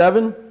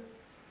 27.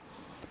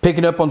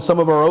 Picking up on some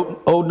of our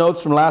old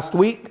notes from last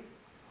week.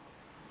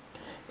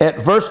 At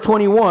verse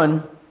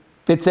 21,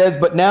 it says,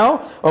 "But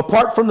now,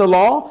 apart from the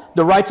law,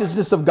 the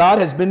righteousness of God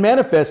has been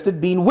manifested,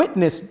 being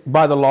witnessed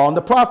by the law and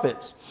the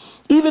prophets,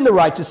 even the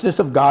righteousness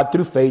of God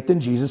through faith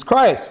in Jesus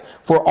Christ,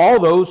 for all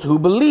those who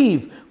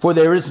believe, for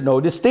there is no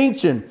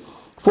distinction.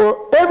 For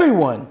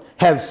everyone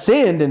have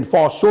sinned and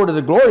fall short of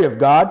the glory of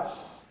God,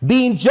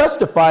 being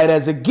justified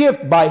as a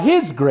gift by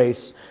his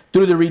grace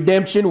through the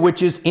redemption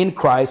which is in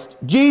Christ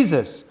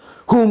Jesus,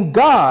 whom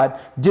God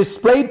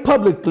displayed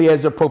publicly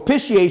as a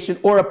propitiation,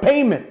 or a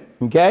payment,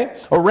 okay,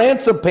 a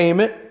ransom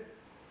payment,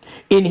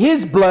 in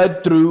his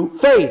blood through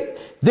faith.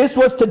 This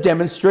was to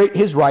demonstrate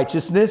his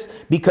righteousness,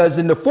 because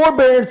in the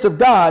forbearance of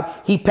God,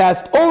 he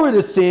passed over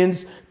the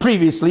sins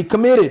previously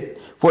committed.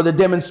 For the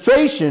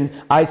demonstration,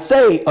 I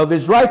say, of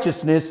his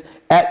righteousness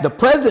at the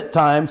present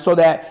time, so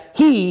that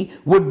he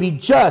would be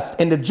just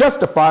and the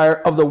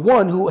justifier of the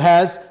one who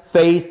has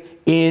faith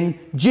in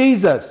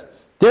Jesus.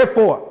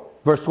 Therefore,"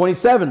 verse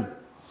 27,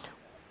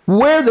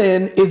 "where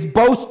then is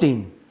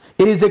boasting?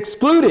 It is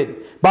excluded.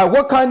 By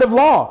what kind of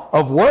law?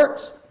 Of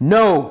works?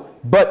 No,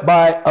 but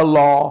by a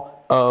law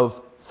of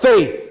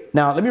faith."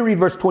 Now, let me read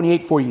verse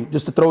 28 for you,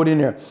 just to throw it in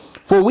there.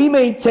 "For we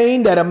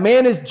maintain that a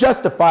man is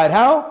justified,"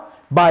 how?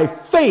 "By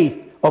faith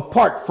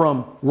apart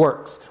from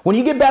works." When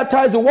you get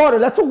baptized in water,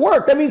 that's a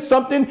work. That means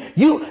something.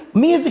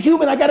 Me as a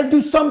human, I got to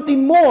do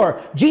something more.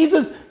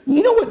 Jesus,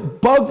 you know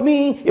what bugged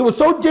me? It was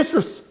so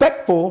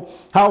disrespectful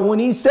how when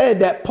he said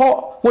that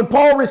when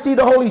Paul received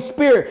the Holy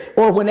Spirit,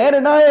 or when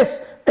Ananias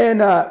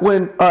and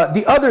when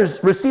the others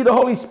received the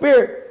Holy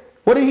Spirit,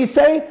 what did he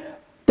say?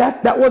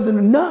 That wasn't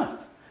enough.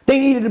 They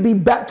needed to be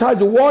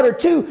baptized with water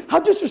too. How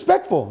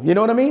disrespectful. You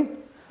know what I mean?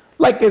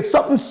 Like, it's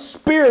something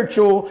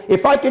spiritual.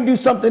 If I can do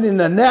something in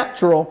the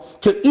natural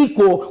to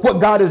equal what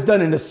God has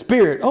done in the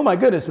spirit. Oh my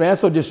goodness, man,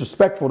 that's so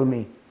disrespectful to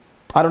me.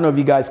 I don't know if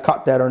you guys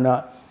caught that or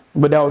not,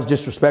 but that was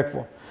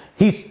disrespectful.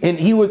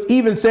 He was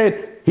even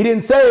said, he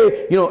didn't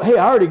say, hey,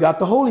 I already got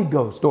the Holy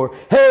Ghost, or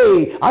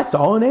hey, I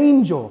saw an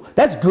angel.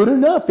 That's good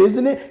enough,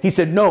 isn't it? He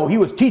said, no, he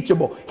was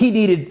teachable. He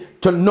needed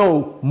to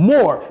know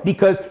more,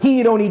 because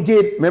he only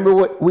did, remember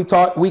what we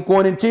taught week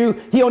 1 and 2?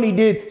 He only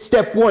did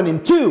step 1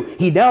 and 2.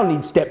 He now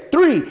needs step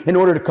 3 in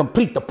order to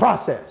complete the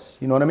process.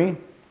 You know what I mean?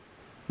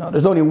 No,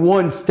 there's only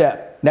one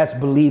step. That's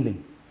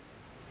believing.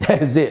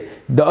 That is it.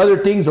 The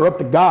other things are up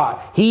to God.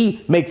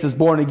 He makes us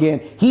born again.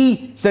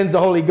 He sends the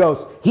Holy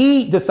Ghost.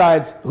 He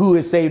decides who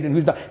is saved and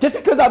who's not. Just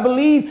because I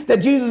believe that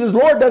Jesus is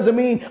Lord doesn't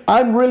mean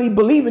I'm really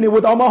believing it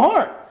with all my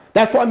heart.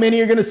 That's why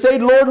many are going to say,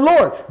 Lord,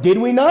 Lord. Did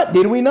we not?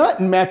 Did we not?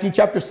 In Matthew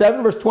chapter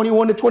 7, verse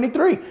 21 to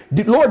 23.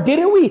 Lord,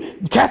 didn't we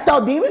cast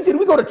out demons? Didn't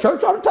we go to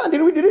church all the time?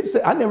 Didn't we do this?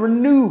 I never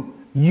knew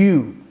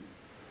you.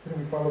 Didn't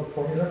we follow the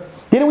formula?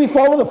 Didn't we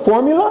follow the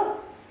formula?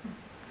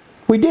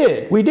 We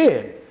did. We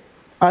did.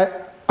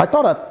 I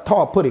thought I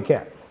taught a putty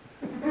cat.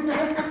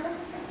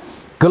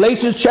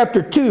 Galatians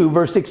chapter 2,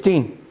 verse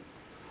 16.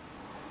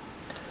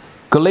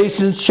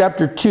 Galatians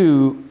chapter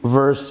 2,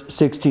 verse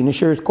 16. It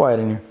sure is quiet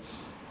in here.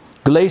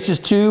 Galatians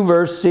 2,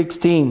 verse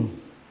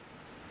 16.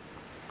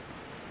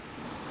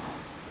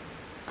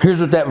 Here's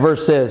what that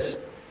verse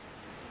says.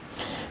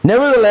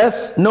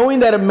 Nevertheless, knowing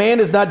that a man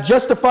is not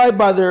justified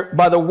by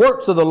the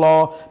works of the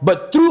law,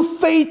 but through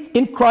faith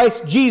in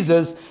Christ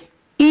Jesus,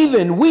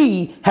 even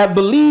we have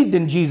believed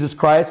in Jesus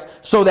Christ,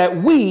 so that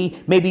we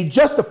may be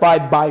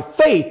justified by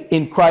faith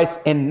in Christ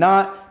and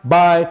not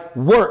by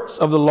works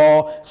of the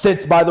law,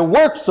 since by the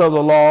works of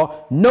the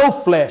law, no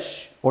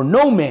flesh or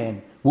no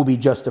man will be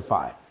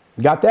justified.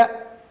 You got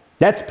that?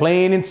 That's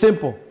plain and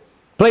simple.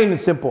 Plain and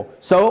simple.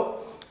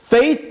 So,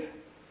 faith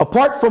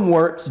apart from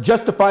works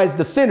justifies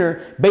the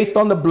sinner based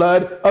on the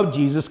blood of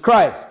Jesus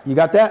Christ. You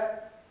got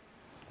that?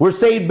 We're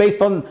saved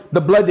based on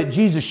the blood that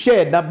Jesus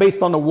shed, not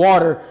based on the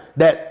water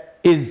that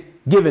is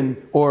given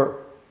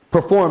or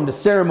performed the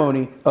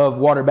ceremony of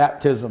water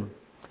baptism.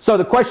 So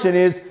the question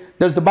is,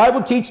 does the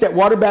Bible teach that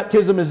water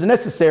baptism is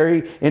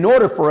necessary in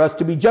order for us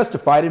to be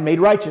justified and made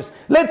righteous?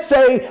 Let's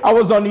say I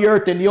was on the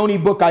earth and the only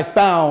book I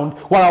found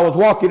while I was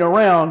walking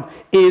around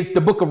is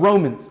the book of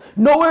Romans.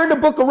 Nowhere in the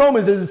book of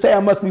Romans does it say I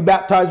must be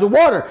baptized with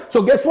water.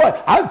 So guess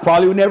what? I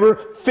probably would never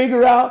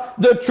figure out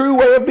the true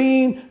way of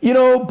being,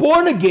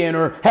 born again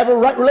or have a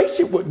right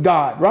relationship with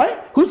God, right?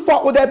 Whose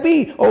fault would that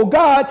be? Oh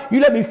God, you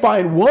let me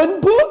find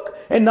one book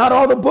and not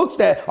all the books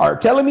that are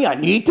telling me I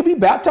need to be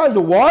baptized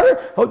with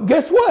water? Oh,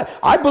 guess what?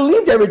 I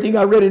believed everything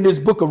I read in this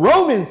book of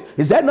Romans.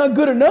 Is that not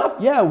good enough?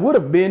 Yeah, it would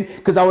have been,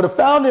 because I would have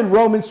found in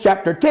Romans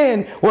chapter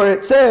 10 where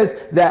it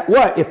says that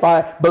what? If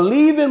I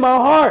believe in my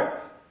heart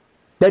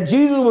that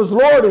Jesus was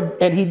Lord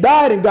and he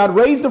died and God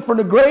raised him from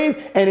the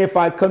grave, and if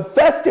I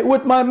confessed it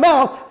with my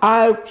mouth,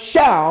 I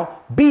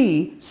shall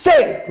be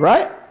saved,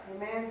 right?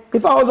 Amen.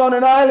 If I was on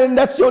an island,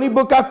 that's the only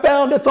book I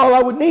found, that's all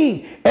I would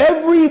need.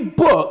 Every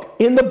book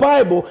in the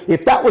Bible,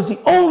 if that was the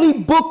only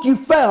book you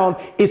found,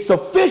 is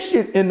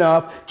sufficient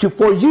enough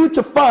for you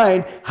to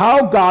find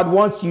how God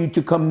wants you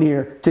to come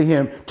near to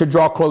him, to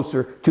draw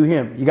closer to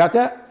him. You got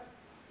that?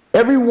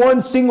 Every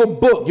one single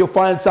book, you'll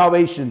find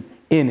salvation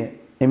in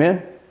it.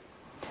 Amen?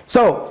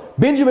 So,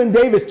 Benjamin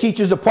Davis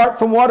teaches apart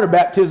from water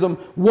baptism,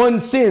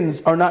 one's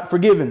sins are not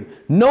forgiven.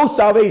 No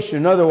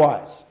salvation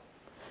otherwise.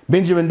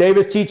 Benjamin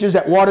Davis teaches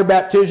that water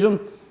baptism,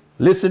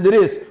 listen to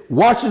this,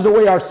 washes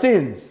away our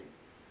sins.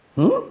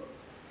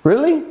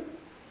 Really?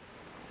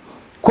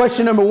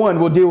 Question number 1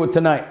 we'll deal with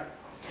tonight.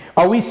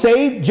 Are we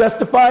saved,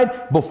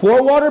 justified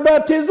before water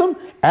baptism,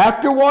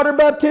 after water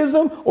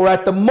baptism, or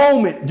at the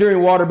moment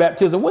during water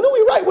baptism? When are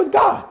we right with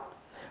God?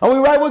 Are we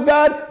right with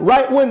God?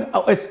 Right when,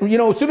 as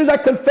soon as I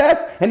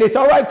confess and they say,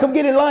 all right, come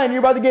get in line, you're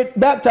about to get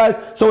baptized.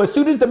 So as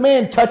soon as the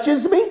man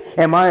touches me,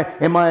 am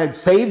I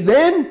saved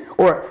then?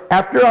 Or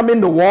after I'm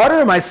in the water,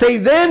 am I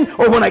saved then?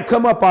 Or when I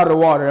come up out of the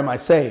water, am I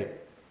saved?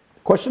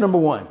 Question number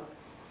 1.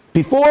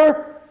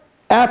 Before,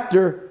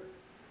 after,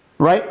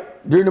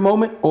 right? During the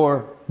moment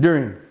or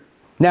during?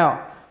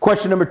 Now,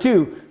 question number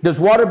 2, does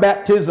water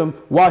baptism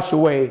wash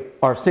away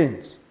our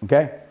sins?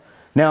 Okay.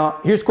 Now,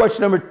 here's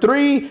question number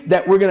 3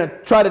 that we're going to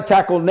try to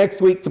tackle next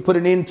week to put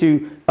an end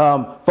to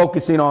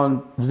focusing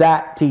on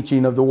that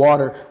teaching of the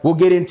water. We'll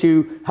get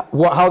into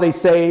how they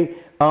say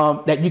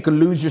that you can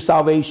lose your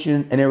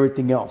salvation and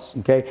everything else.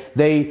 Okay,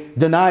 they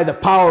deny the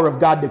power of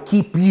God to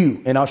keep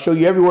you. And I'll show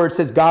you everywhere it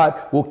says God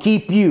will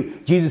keep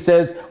you. Jesus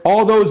says,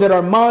 all those that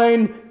are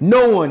mine,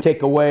 no one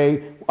take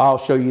away. I'll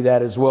show you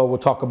that as well. We'll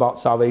talk about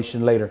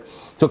salvation later.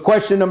 So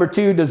question number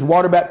 2, does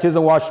water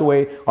baptism wash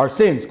away our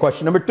sins?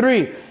 Question number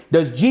 3,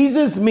 does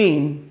Jesus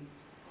mean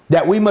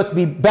that we must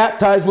be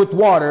baptized with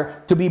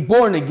water to be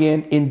born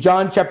again in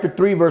John chapter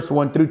 3, verse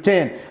 1 through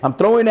 10? I'm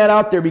throwing that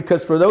out there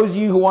because for those of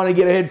you who want to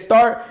get a head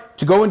start,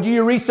 to go and do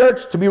your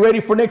research, to be ready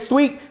for next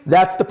week,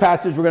 that's the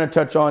passage we're going to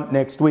touch on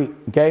next week.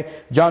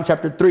 Okay, John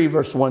chapter 3,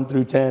 verse 1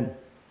 through 10.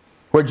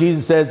 Where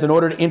Jesus says, in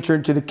order to enter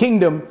into the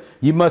kingdom,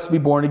 you must be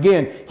born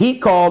again. He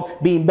called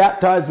being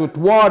baptized with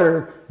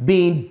water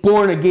being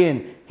born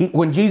again.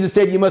 When Jesus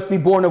said you must be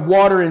born of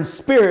water and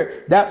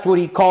spirit, that's what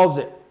he calls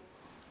it.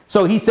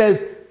 So he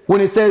says,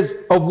 when it says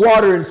of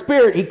water and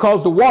spirit, he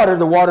calls the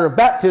water of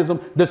baptism.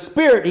 The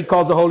spirit he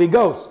calls the Holy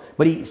Ghost.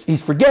 But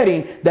he's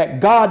forgetting that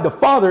God the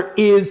Father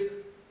is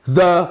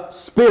the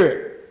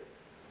Spirit.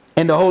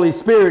 And the Holy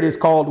Spirit is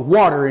called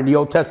water in the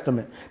Old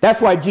Testament.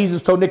 That's why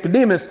Jesus told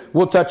Nicodemus,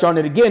 we'll touch on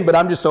it again, but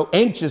I'm just so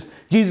anxious.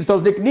 Jesus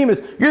told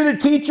Nicodemus, you're the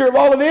teacher of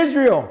all of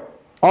Israel.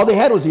 All they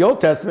had was the Old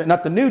Testament,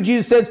 not the New.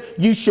 Jesus says,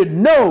 you should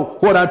know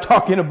what I'm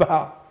talking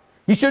about.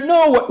 You should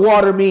know what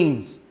water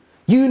means.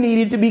 You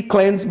needed to be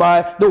cleansed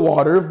by the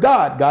water of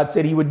God. God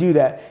said he would do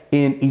that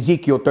in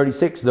Ezekiel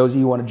 36, those of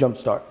you who want to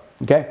jumpstart.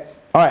 Okay?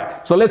 All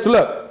right, so let's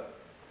look.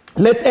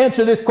 Let's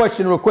answer this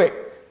question real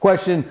quick.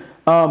 Question,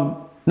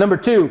 Number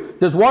 2,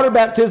 does water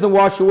baptism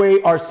wash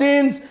away our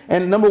sins?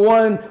 And number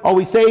 1, are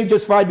we saved,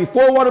 justified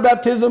before water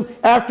baptism,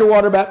 after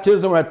water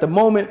baptism, or at the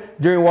moment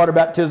during water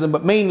baptism?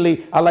 But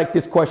mainly, I like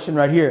this question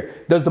right here.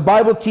 Does the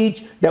Bible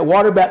teach that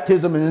water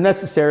baptism is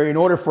necessary in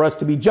order for us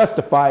to be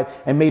justified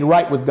and made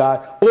right with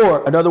God?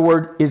 Or, another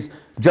word is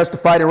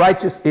justified and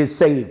righteous is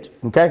saved.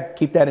 Okay?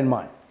 Keep that in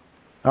mind.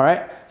 All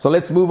right? So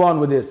let's move on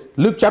with this.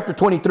 Luke chapter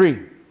 23.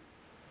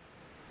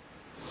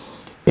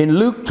 In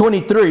Luke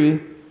 23,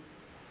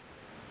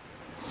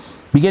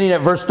 beginning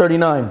at verse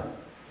 39.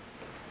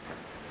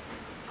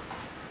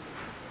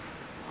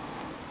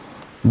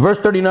 Verse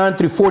 39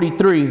 through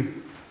 43.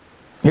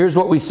 Here's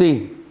what we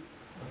see.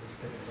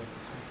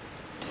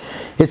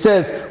 It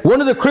says,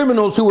 one of the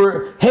criminals who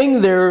were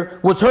hanged there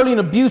was hurling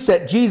abuse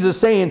at Jesus,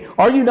 saying,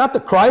 "Are you not the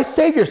Christ?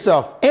 Save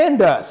yourself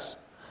and us."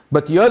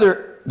 But the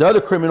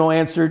other criminal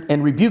answered,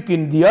 and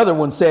rebuking the other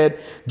one said,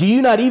 "Do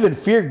you not even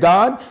fear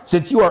God,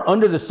 since you are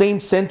under the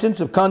same sentence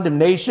of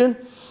condemnation?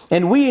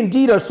 And we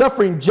indeed are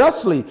suffering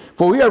justly,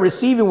 for we are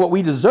receiving what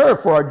we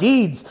deserve for our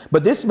deeds.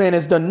 But this man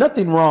has done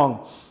nothing wrong."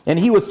 And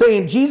he was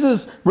saying,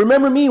 "Jesus,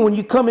 remember me when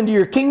you come into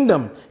your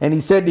kingdom." And he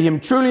said to him,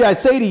 "Truly I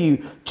say to you,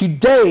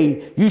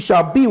 today you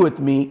shall be with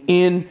me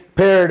in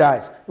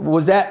paradise."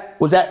 Was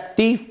that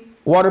thief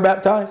water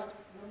baptized?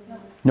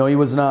 No, he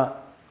was not.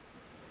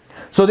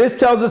 So this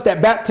tells us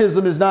that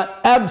baptism is not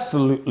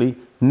absolutely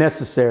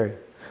necessary.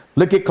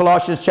 Look at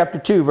Colossians chapter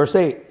 2, verse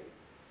 8.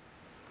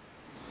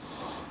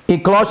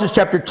 In Colossians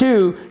chapter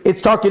 2,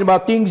 it's talking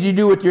about things you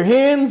do with your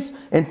hands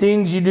and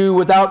things you do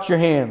without your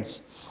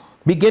hands.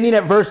 Beginning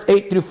at verse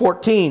 8 through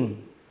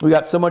 14, we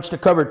got so much to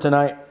cover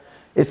tonight.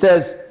 It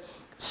says,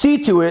 "See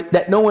to it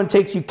that no one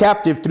takes you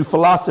captive through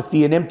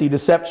philosophy and empty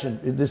deception."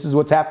 This is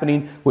what's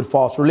happening with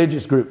false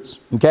religious groups.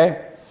 Okay?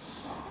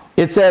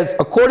 It says,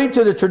 "According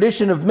to the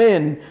tradition of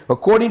men,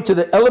 according to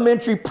the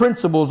elementary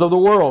principles of the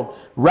world,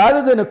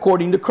 rather than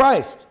according to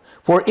Christ.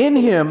 For in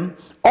him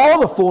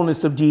all the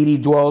fullness of deity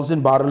dwells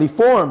in bodily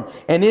form,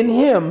 and in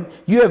him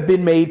you have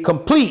been made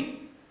complete.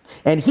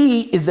 And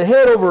he is the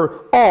head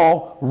over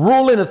all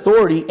rule and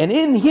authority, and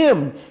in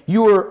him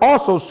you were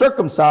also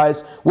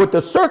circumcised with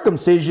the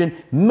circumcision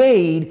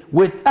made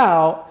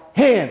without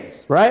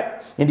hands." Right?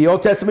 In the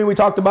Old Testament we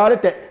talked about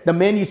it, that the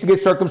men used to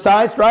get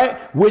circumcised, right?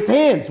 With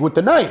hands, with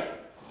the knife.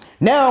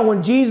 Now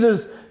when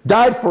Jesus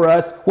died for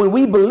us, when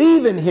we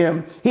believe in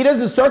him, he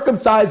doesn't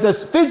circumcise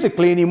us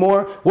physically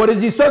anymore. What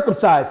does he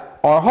circumcise?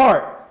 Our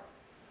heart.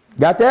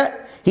 Got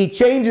that? He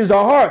changes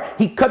our heart.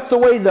 He cuts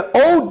away the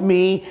old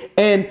me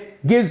and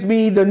gives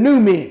me the new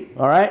me.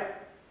 All right?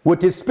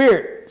 With his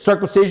spirit.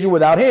 Circumcision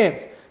without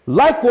hands.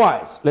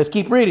 Likewise, let's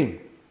keep reading.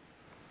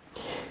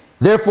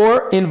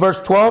 "Therefore, in verse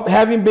 12,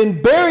 having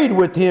been buried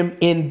with him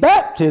in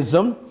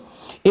baptism,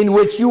 in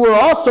which you were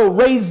also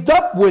raised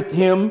up with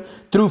him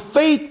through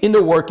faith in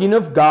the working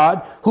of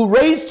God, who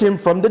raised him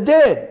from the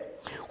dead.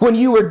 When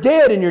you were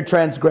dead in your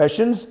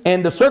transgressions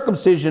and the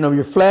circumcision of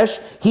your flesh,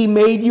 he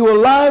made you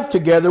alive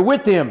together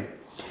with him,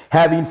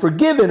 having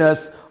forgiven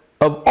us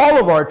of all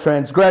of our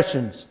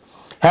transgressions,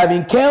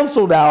 having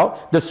canceled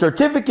out the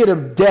certificate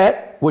of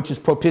debt, which is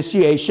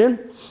propitiation,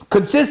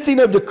 consisting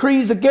of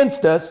decrees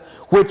against us,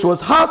 which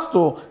was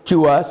hostile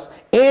to us,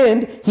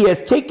 and he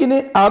has taken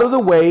it out of the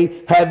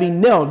way,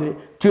 having nailed it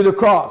to the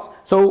cross."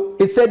 So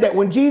it said that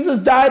when Jesus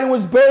died and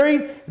was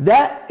buried,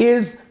 that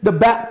is the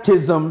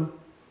baptism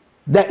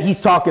that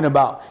he's talking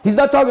about. He's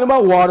not talking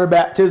about water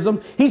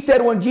baptism. He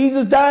said when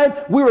Jesus died,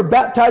 we were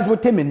baptized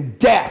with him in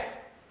death.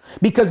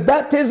 Because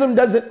baptism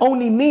doesn't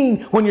only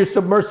mean when you're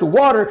submerged with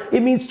water,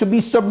 it means to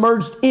be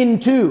submerged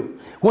into.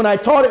 When I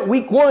taught it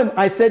week 1,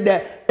 I said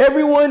that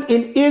everyone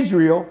in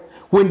Israel,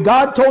 when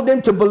God told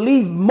them to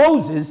believe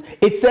Moses,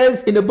 it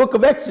says in the book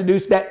of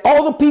Exodus that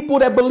all the people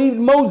that believed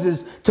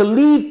Moses to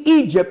leave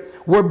Egypt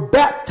were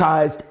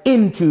baptized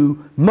into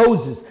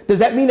Moses. Does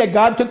that mean that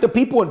God took the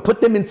people and put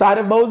them inside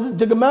of Moses,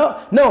 took them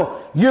out? No.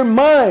 Your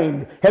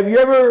mind. Have you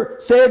ever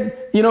said,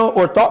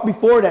 or thought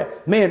before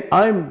that, man,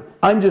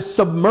 I'm just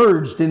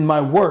submerged in my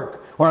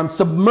work, or I'm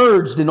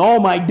submerged in all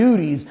my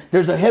duties.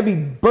 There's a heavy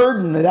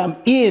burden that I'm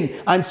in.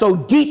 I'm so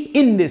deep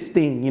in this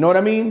thing. You know what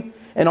I mean?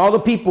 And all the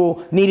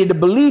people needed to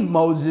believe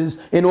Moses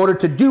in order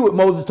to do what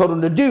Moses told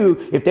them to do.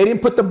 If they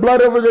didn't put the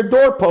blood over their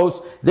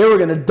doorposts, they were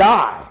going to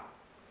die.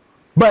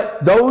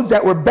 But those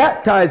that were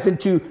baptized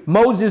into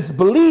Moses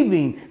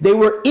believing, they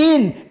were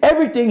in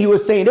everything he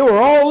was saying. They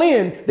were all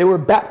in. They were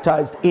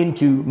baptized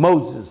into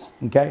Moses.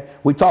 Okay?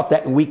 We taught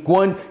that in week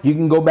 1. You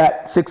can go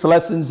back 6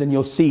 lessons and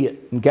you'll see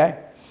it. Okay?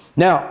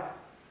 Now,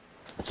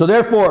 so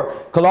therefore,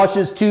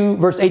 Colossians 2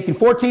 verse 8 through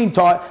 14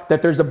 taught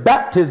that there's a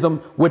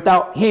baptism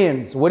without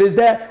hands. What is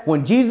that?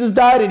 When Jesus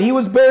died and he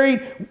was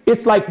buried,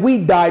 it's like we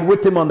died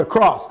with him on the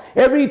cross.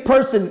 Every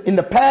person in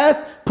the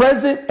past,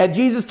 present, at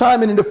Jesus'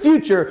 time, and in the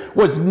future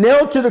was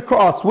nailed to the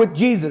cross with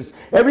Jesus.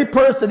 Every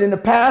person in the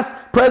past,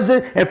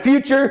 present, and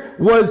future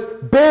was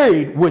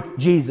buried with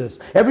Jesus.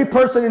 Every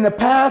person in the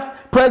past,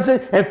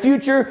 present, and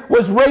future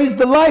was raised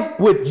to life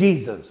with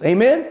Jesus.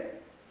 Amen?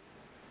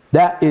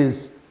 That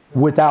is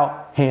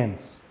without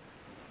hands.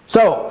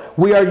 So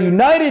we are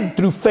united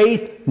through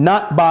faith,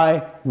 not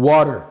by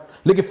water.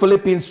 Look at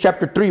Philippians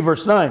chapter 3,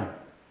 verse 9.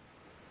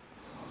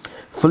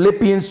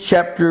 Philippians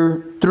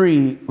chapter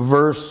 3,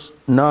 verse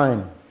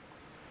 9.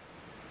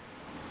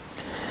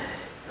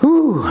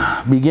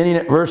 Beginning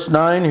at verse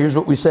 9, here's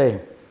what we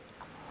say.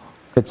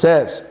 It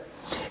says,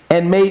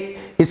 and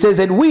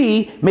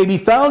we may be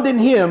found in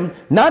him,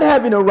 not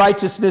having a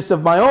righteousness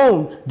of my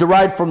own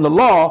derived from the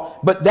law,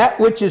 but that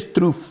which is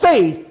through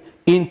faith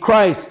in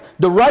Christ,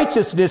 the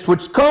righteousness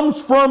which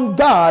comes from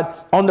God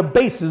on the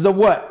basis of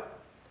what?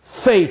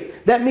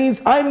 Faith. That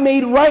means I'm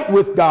made right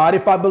with God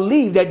if I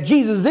believe that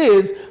Jesus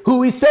is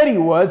who he said he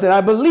was, and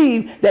I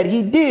believe that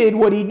he did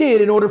what he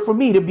did in order for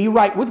me to be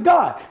right with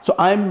God. So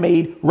I'm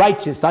made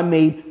righteous. I'm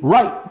made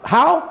right.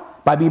 How?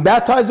 By being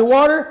baptized in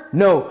water?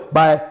 No,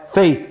 by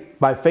faith.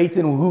 By faith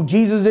in who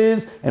Jesus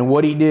is and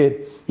what he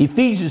did.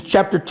 Ephesians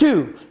chapter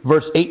 2,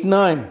 verse 8 and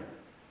 9.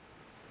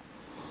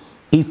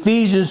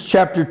 Ephesians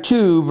chapter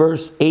 2,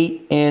 verse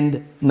 8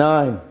 and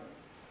 9.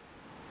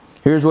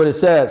 Here's what it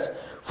says.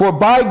 For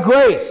by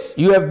grace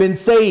you have been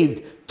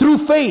saved through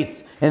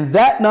faith, and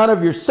that not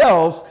of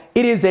yourselves.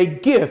 It is a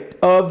gift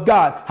of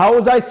God. How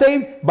was I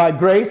saved? By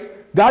grace.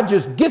 God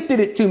just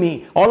gifted it to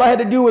me. All I had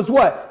to do was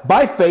what?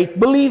 By faith,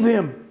 believe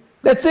him.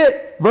 That's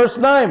it. Verse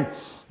 9.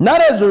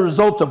 Not as a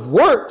result of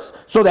works,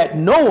 so that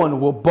no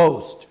one will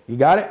boast. You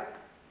got it?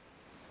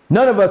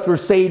 None of us were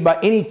saved by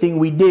anything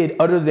we did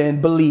other than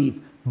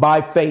believe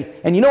by faith.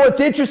 And you know what's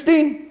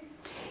interesting?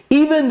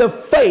 Even the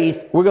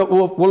faith,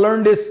 we'll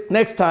learn this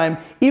next time,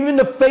 even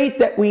the faith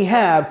that we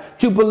have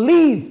to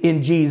believe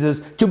in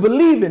Jesus, to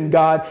believe in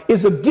God,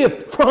 is a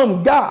gift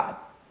from God.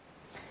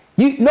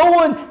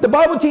 The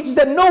Bible teaches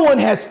that no one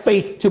has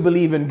faith to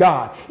believe in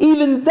God.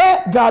 Even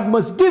that God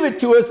must give it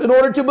to us in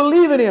order to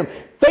believe in him.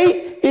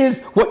 Faith is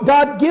what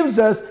God gives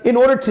us in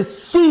order to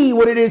see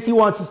what it is he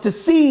wants us to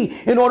see,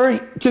 in order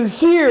to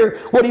hear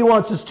what he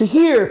wants us to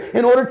hear,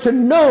 in order to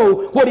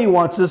know what he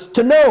wants us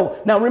to know.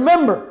 Now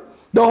remember,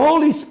 the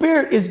Holy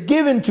Spirit is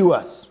given to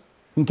us,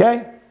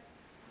 okay?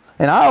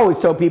 And I always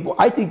tell people,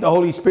 I think the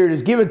Holy Spirit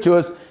is given to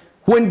us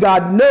when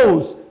God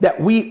knows that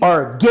we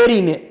are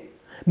getting it.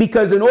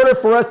 Because in order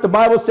for us, the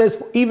Bible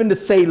says, even to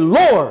say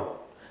Lord,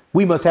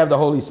 we must have the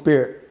Holy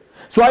Spirit.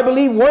 So I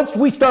believe once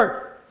we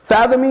start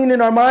fathoming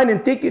in our mind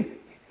and thinking,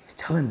 he's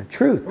telling the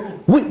truth,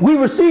 we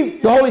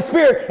receive the Holy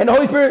Spirit, and the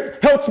Holy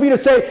Spirit helps me to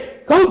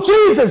say, oh,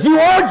 Jesus, you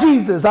are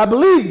Jesus. I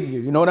believe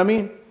you. You know what I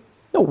mean?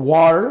 No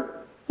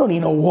water. Don't need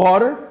no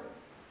water.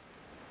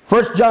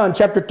 1 John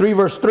chapter 3,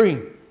 verse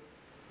 3.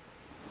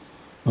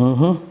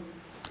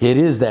 It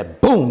is that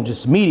boom,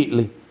 just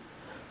immediately.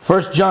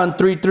 1 John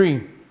 3,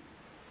 3.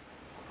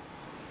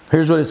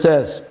 Here's what it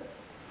says.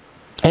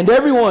 And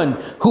everyone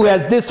who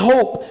has this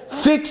hope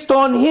fixed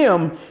on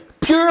him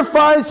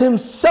purifies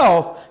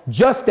himself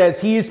just as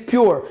he is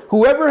pure.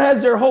 Whoever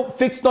has their hope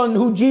fixed on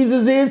who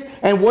Jesus is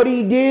and what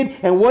he did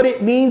and what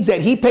it means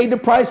that he paid the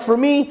price for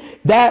me,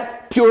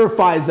 that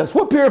purifies us.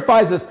 What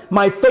purifies us?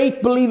 My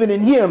faith believing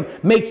in him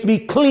makes me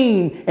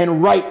clean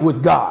and right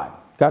with God.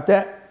 Got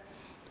that?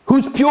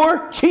 Who's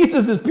pure?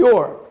 Jesus is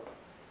pure.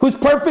 Who's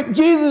perfect?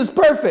 Jesus is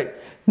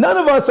perfect. None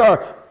of us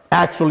are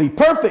actually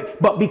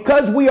perfect, but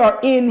because we are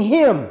in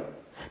him,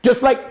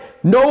 just like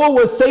Noah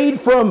was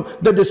saved from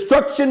the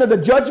destruction of the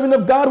judgment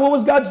of God. What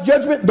was God's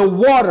judgment? The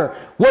water.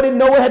 What did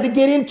Noah had to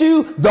get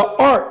into? The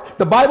ark.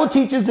 The Bible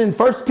teaches in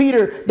 1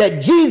 Peter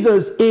that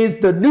Jesus is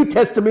the New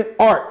Testament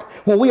ark.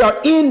 When we are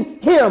in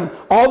him,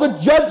 all the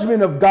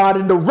judgment of God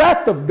and the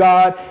wrath of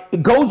God,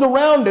 it goes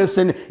around us,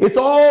 and it's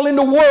all in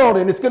the world,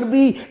 and it's going to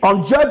be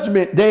on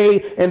judgment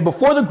day and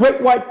before the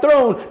great white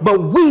throne, but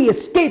we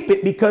escape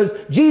it because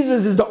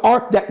Jesus is the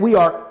ark that we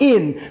are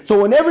in. So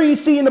whenever you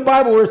see in the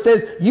Bible where it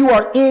says you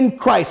are in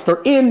Christ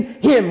or in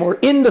him or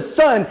in the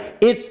Son,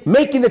 it's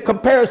making the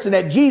comparison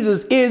that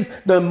Jesus is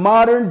the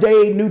modern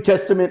day New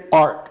Testament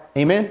ark.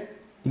 Amen?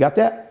 You got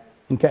that?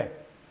 Okay.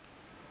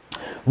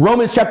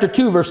 Romans chapter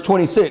 2, verse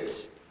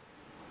 26.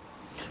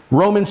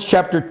 Romans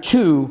chapter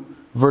 2,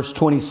 verse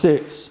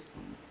 26.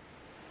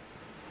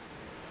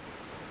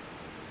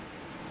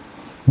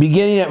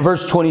 Beginning at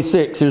verse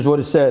 26, here's what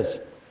it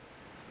says.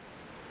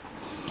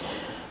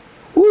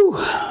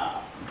 Woo.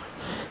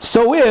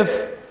 So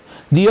if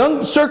the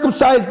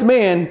uncircumcised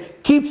man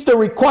keeps the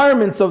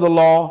requirements of the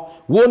law,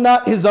 will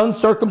not his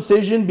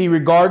uncircumcision be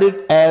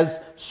regarded as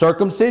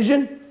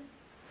circumcision?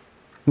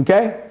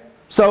 Okay?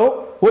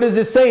 So, what is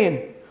this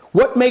saying?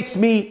 What makes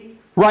me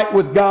right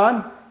with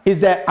God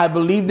is that I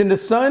believed in the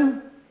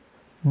Son,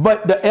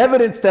 but the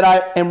evidence that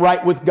I am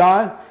right with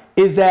God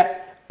is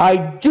that I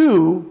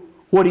do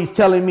what he's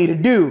telling me to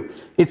do.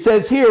 It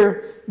says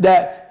here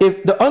that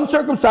if the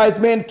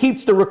uncircumcised man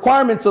keeps the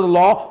requirements of the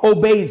law,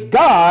 obeys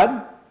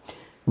God,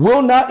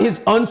 will not his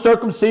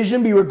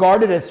uncircumcision be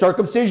regarded as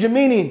circumcision?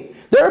 Meaning,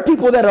 there are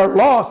people that are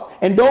lost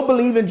and don't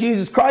believe in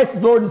Jesus Christ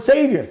as Lord and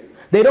Savior.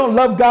 They don't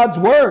love God's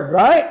word,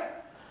 right?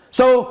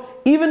 So,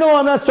 even though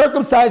I'm not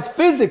circumcised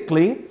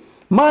physically,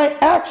 my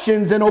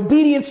actions and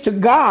obedience to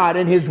God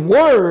and his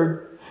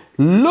word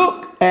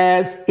look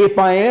as if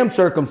I am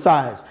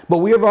circumcised. But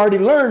we have already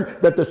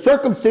learned that the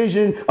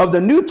circumcision of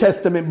the New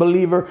Testament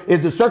believer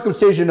is the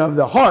circumcision of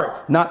the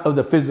heart, not of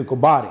the physical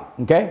body.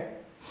 Okay?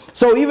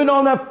 So even though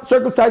I'm not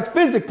circumcised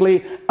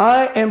physically,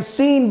 I am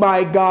seen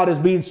by God as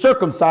being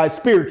circumcised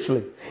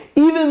spiritually.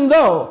 Even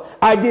though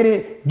I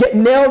didn't get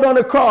nailed on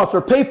a cross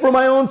or pay for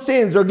my own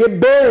sins or get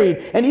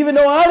buried, and even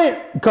though I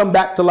didn't come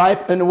back to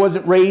life and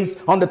wasn't raised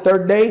on the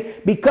third day,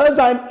 because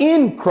I'm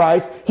in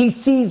Christ, he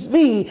sees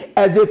me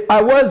as if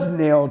I was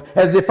nailed,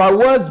 as if I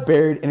was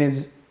buried, and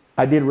as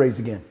I did rise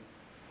again.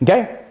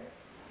 Okay?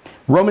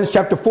 Romans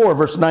chapter 4,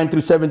 verse 9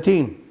 through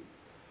 17.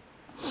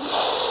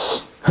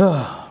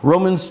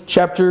 Romans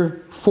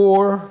chapter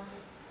 4,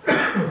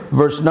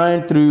 verse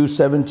 9 through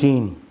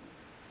 17.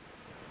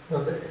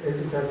 No,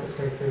 isn't that the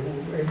same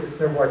thing? Isn't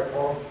that why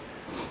Paul,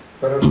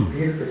 but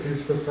Peter, because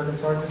he's still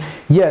circumcising?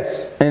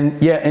 Yes,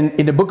 and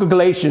in the book of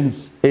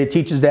Galatians, it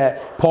teaches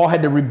that Paul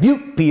had to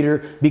rebuke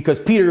Peter because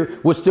Peter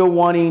was still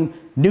wanting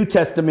New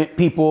Testament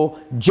people,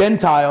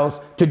 Gentiles,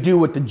 to do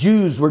what the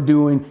Jews were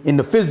doing in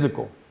the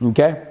physical.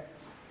 Okay?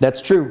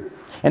 That's true.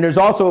 And there's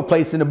also a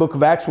place in the book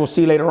of Acts, we'll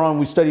see later on,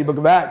 we study the book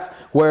of Acts,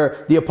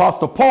 where the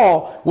Apostle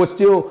Paul was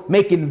still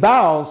making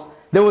vows.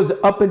 There was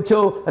up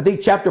until, I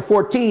think, chapter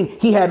 14,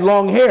 he had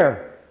long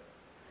hair.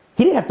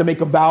 He didn't have to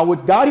make a vow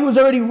with God. He was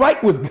already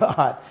right with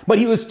God. But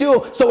he was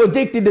still so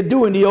addicted to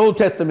doing the Old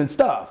Testament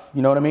stuff.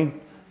 You know what I mean?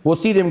 We'll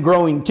see them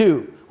growing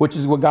too, which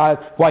is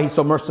why he's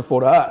so merciful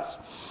to us.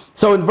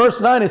 So in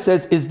verse 9 it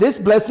says, is this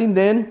blessing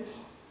then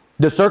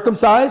the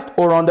circumcised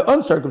or on the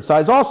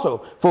uncircumcised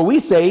also? For we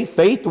say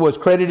faith was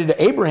credited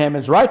to Abraham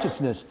as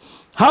righteousness.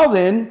 How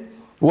then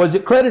was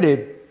it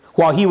credited?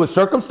 While he was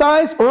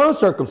circumcised or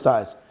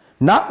uncircumcised?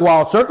 Not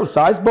while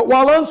circumcised, but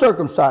while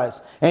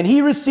uncircumcised. And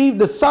he received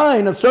the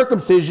sign of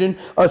circumcision,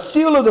 a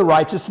seal of the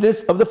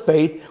righteousness of the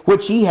faith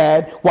which he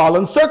had while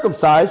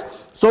uncircumcised,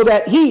 so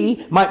that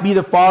he might be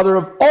the father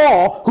of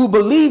all who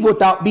believe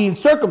without being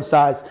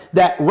circumcised,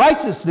 that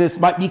righteousness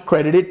might be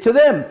credited to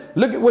them.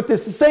 Look at what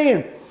this is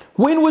saying.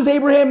 When was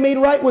Abraham made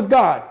right with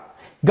God?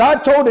 God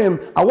told him,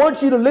 I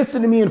want you to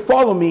listen to me and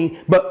follow me,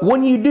 but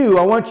when you do,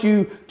 I want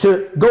you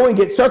to go and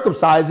get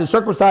circumcised and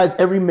circumcise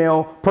every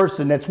male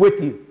person that's with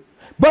you.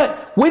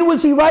 But when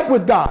was he right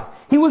with God?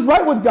 He was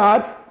right with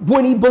God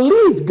when he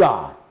believed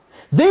God.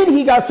 Then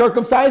he got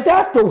circumcised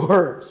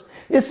afterwards.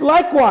 It's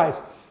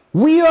likewise.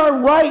 We are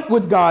right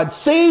with God,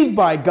 saved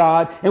by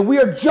God, and we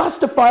are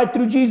justified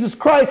through Jesus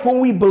Christ when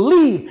we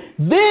believe.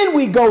 Then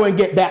we go and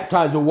get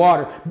baptized in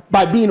water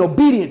by being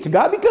obedient to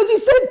God because he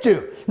said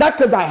to, not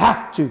because I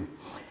have to.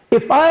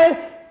 If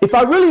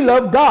I really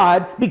love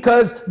God,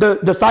 because the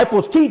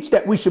disciples teach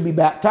that we should be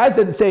baptized,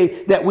 doesn't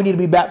say that we need to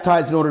be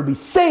baptized in order to be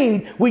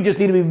saved. We just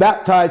need to be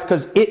baptized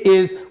because it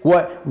is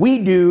what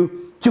we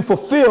do to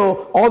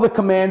fulfill all the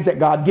commands that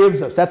God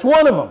gives us. That's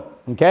one of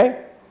them.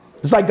 Okay?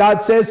 It's like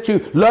God says to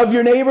love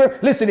your neighbor.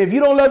 Listen, if you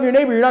don't love your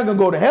neighbor, you're not going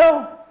to go to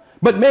hell.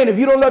 But man, if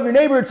you don't love your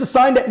neighbor, it's a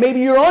sign that maybe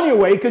you're on your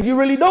way because you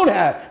really don't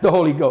have the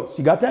Holy Ghost.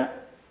 You got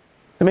that?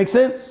 That makes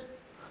sense?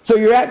 So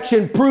your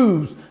action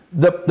proves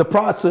the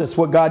process,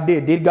 what God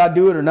did. Did God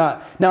do it or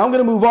not? Now I'm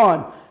going to move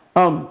on.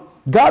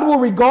 God will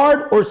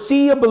regard or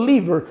see a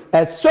believer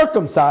as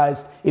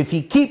circumcised if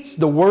he keeps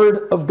the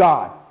word of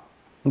God.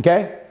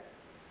 Okay?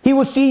 He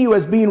will see you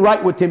as being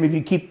right with him if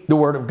you keep the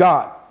word of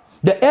God.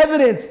 The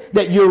evidence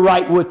that you're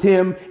right with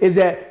him is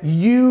that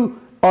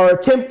you are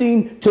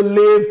attempting to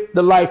live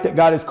the life that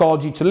God has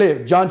called you to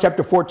live. John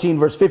chapter 14,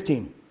 verse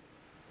 15.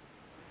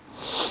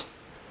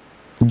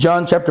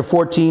 John chapter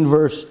 14,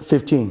 verse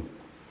 15.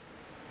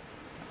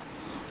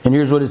 And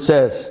here's what it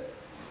says,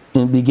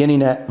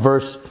 beginning at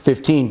verse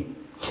 15.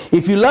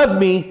 If you love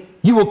me,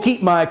 you will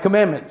keep my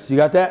commandments. You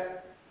got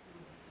that?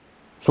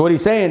 So what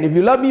he's saying, if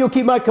you love me, you'll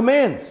keep my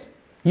commands.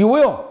 You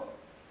will.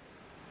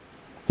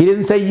 He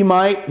didn't say you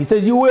might. He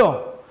says you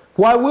will.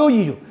 Why will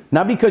you?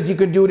 Not because you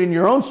can do it in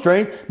your own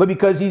strength, but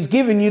because he's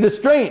given you the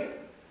strength.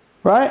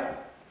 Right?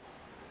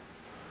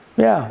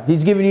 Yeah,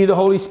 he's given you the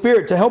Holy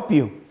Spirit to help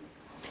you.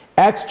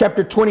 Acts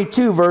chapter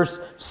 22,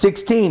 verse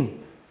 16.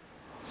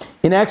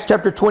 In Acts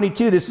chapter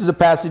 22, this is a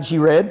passage he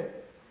read.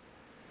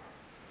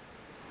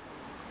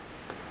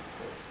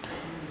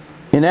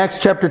 In Acts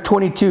chapter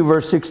 22,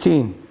 verse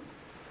 16.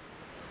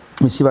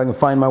 Let me see if I can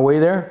find my way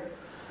there.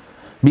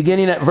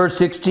 Beginning at verse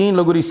 16,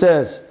 look what he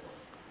says.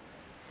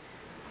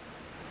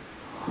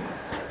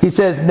 He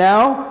says,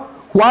 now,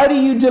 why do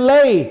you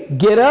delay?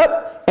 Get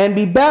up and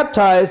be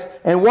baptized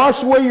and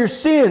wash away your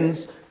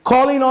sins,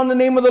 calling on the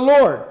name of the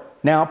Lord.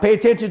 Now, pay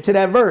attention to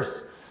that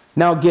verse.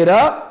 Now, get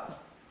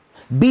up,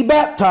 be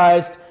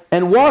baptized,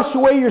 and wash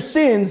away your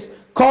sins,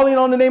 calling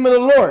on the name of the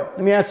Lord.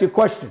 Let me ask you a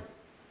question.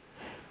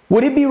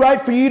 Would it be right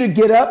for you to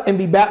get up and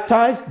be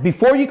baptized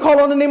before you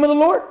call on the name of the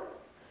Lord?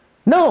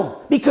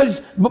 No,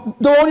 because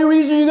the only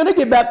reason you're going to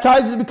get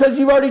baptized is because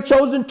you've already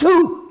chosen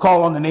to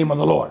call on the name of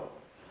the Lord.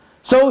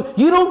 So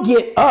you don't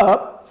get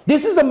up.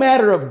 This is a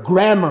matter of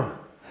grammar.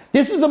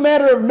 This is a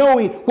matter of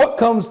knowing what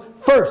comes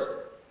first,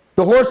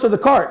 the horse or the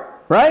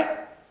cart, right?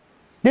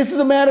 This is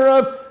a matter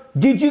of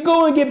did you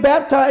go and get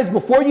baptized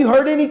before you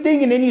heard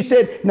anything and then you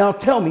said, now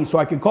tell me so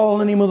I can call on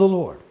the name of the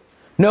Lord?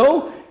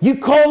 No, you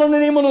called on the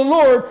name of the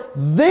Lord,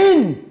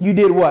 then you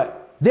did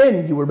what?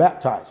 Then you were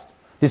baptized.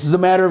 This is a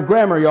matter of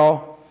grammar,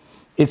 y'all.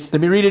 Let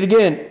me read it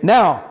again.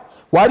 Now,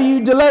 why do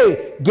you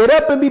delay? Get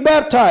up and be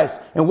baptized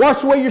and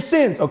wash away your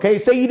sins. Okay,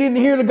 say you didn't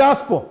hear the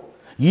gospel.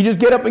 You just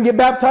get up and get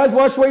baptized,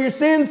 wash away your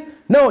sins?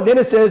 No, then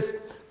it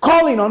says,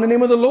 calling on the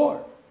name of the Lord.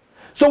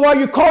 So while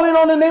you're calling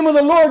on the name of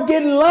the Lord,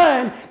 get in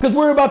line because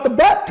we're about to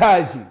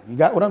baptize you. You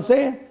got what I'm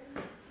saying?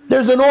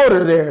 There's an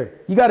order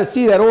there. You got to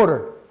see that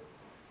order.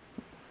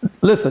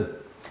 Listen.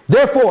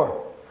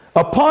 Therefore,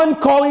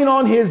 upon calling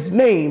on his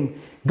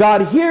name,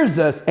 God hears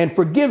us and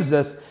forgives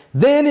us.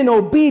 Then in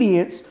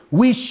obedience,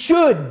 we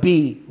should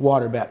be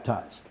water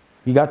baptized.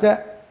 You got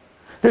that?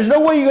 There's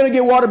no way you're going to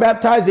get water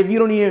baptized if you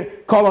don't even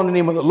call on the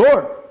name of the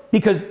Lord.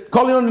 Because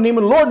calling on the name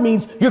of the Lord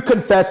means you're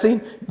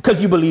confessing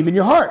because you believe in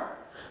your heart.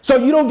 So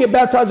you don't get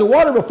baptized with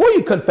water before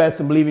you confess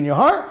and believe in your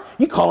heart.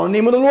 You call on the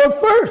name of the Lord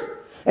first.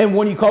 And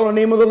when you call on the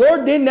name of the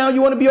Lord, then now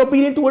you want to be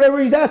obedient to whatever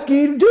he's asking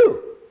you to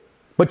do.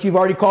 But you've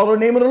already called on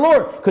the name of the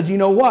Lord because you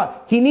know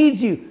what? He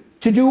needs you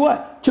to do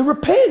what? To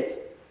repent.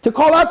 To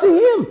call out to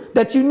him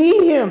that you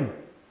need him.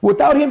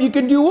 Without him, you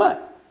can do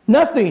what?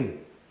 Nothing.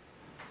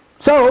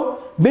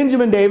 So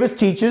Benjamin Davis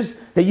teaches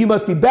that you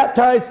must be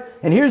baptized.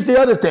 And here's the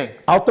other thing.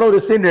 I'll throw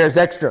this in there as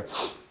extra.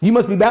 You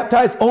must be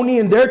baptized only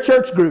in their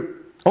church group.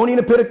 Only in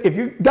a if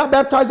you got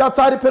baptized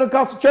outside the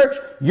Pentecostal church,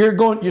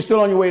 you're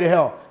still on your way to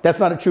hell. That's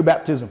not a true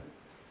baptism.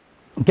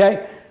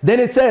 Okay? Then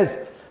it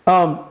says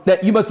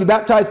that you must be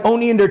baptized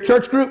only in their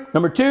church group.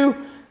 Number 2,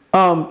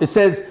 it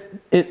says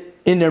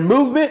in their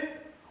movement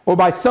or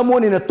by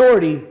someone in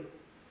authority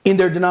in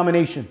their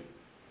denomination.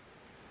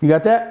 You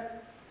got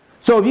that?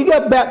 So if you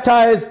got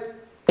baptized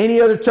any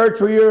other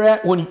church where you're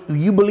at, when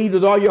you believed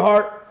with all your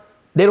heart,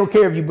 they don't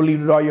care if you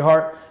believed with all your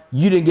heart.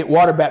 You didn't get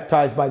water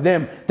baptized by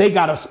them. They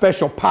got a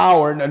special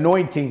power and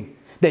anointing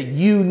that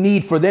you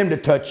need for them to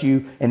touch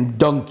you and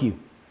dunk you.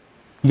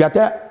 You got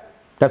that?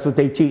 That's what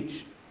they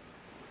teach.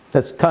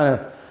 That's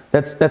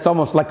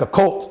almost like a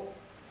cult.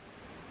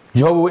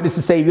 Jehovah's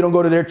Witnesses say if you don't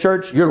go to their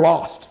church, you're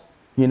lost.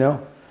 You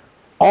know?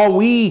 All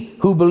we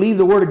who believe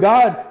the word of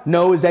God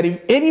know is that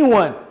if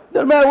anyone,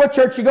 no matter what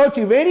church you go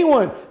to, if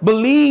anyone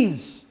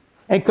believes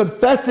and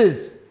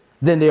confesses,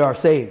 then they are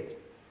saved.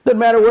 Doesn't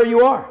matter where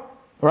you are,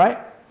 right?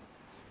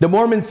 The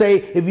Mormons say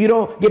if you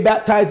don't get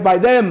baptized by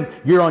them,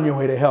 you're on your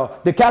way to hell.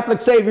 The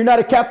Catholics say if you're not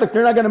a Catholic,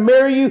 they're not going to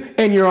marry you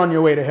and you're on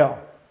your way to hell.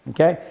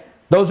 Okay?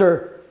 Those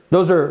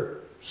are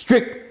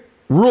strict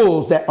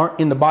rules that aren't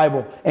in the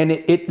Bible. And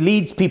it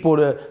leads people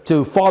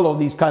to follow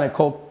these kind of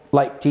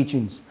cult-like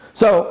teachings.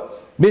 So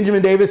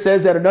Benjamin Davis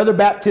says that another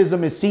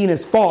baptism is seen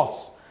as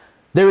false.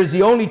 There is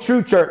the only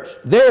true church.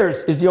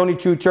 Theirs is the only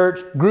true church,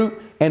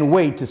 group, and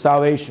way to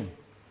salvation.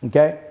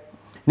 Okay?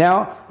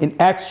 Now, in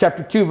Acts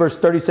chapter 2, verse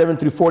 37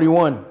 through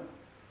 41.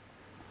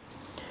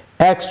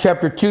 Acts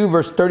chapter 2,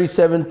 verse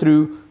 37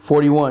 through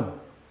 41.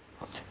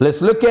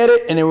 Let's look at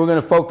it, and then we're going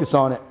to focus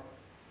on it.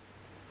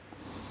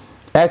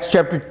 Acts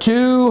chapter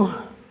 2,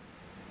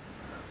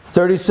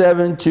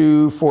 37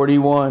 to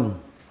 41.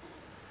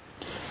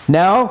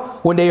 Now,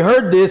 when they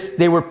heard this,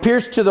 they were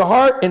pierced to the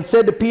heart and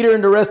said to Peter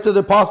and the rest of the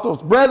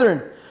apostles,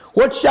 Brethren,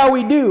 what shall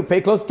we do? Pay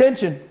close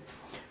attention.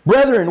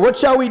 Brethren, what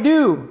shall we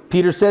do?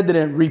 Peter said to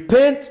them,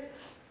 Repent,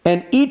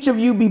 and each of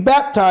you be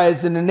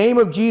baptized in the name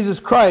of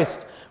Jesus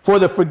Christ for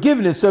the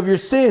forgiveness of your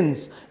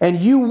sins, and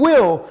you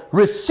will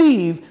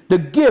receive the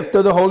gift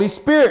of the Holy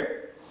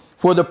Spirit.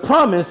 For the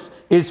promise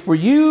is for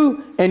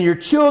you and your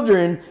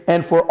children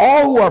and for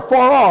all who are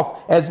far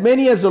off, as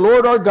many as the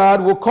Lord our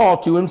God will call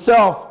to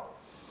himself.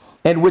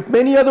 And with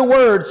many other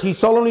words he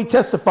solemnly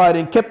testified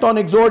and kept on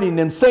exhorting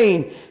them,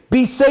 saying,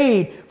 Be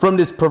saved from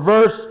this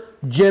perverse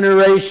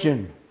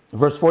generation.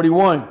 Verse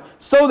 41.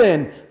 So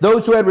then,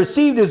 those who had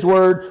received his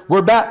word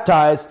were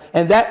baptized,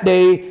 and that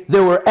day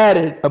there were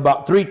added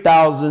about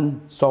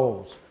 3,000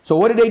 souls. So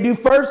what did they do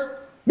first?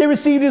 They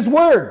received his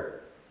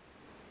word.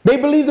 They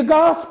believed the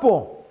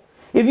gospel.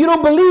 If you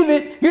don't believe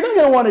it, you're not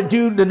going to want to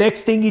do the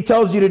next thing he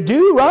tells you to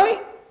do,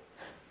 right?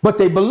 But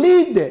they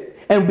believed it.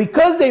 And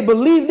because they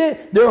believed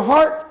it, their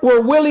heart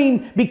were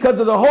willing, because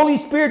of the Holy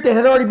Spirit that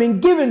had already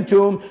been given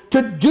to them,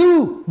 to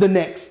do the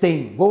next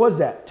thing. What was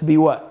that? To be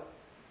what?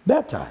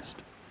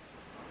 Baptized.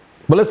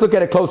 But let's look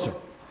at it closer.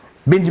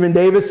 Benjamin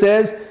Davis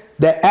says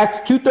that Acts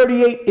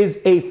 2:38 is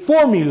a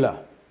formula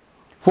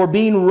for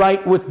being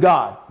right with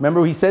God.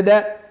 Remember he said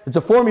that? It's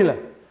a formula.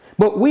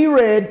 But we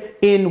read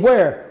in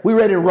where? We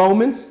read in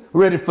Romans,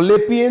 we read in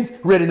Philippians,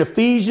 we read in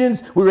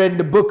Ephesians, we read in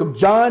the book of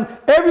John.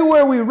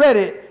 Everywhere we read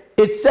it,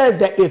 it says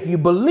that if you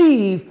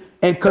believe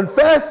and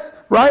confess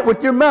right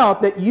with your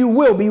mouth, that you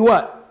will be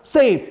what?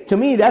 Saved. To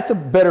me, that's a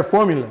better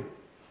formula.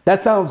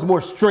 That sounds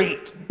more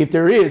straight if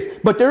there is,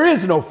 but there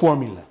is no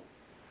formula.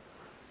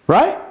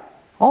 Right?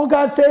 All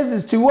God says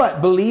is to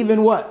what? Believe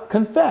in what?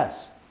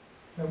 Confess.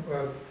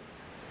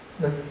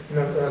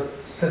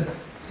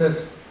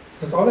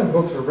 Since all them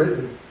books are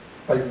written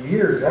like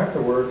years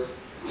afterwards,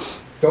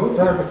 those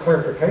are the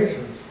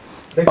clarifications.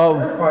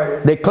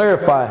 They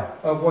clarify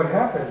of what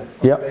happened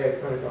on Yep. the day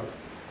of Pentecost.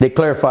 They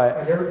clarify it.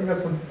 And everything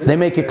else They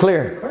make it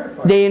clear.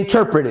 clarify. They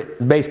interpret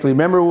it, basically.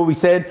 Remember what we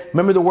said?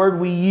 Remember the word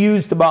we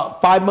used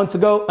about 5 months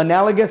ago?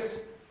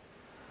 Analogous?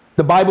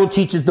 The Bible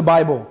teaches the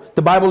Bible.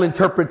 The Bible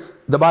interprets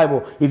the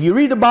Bible. If you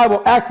read the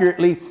Bible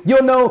accurately,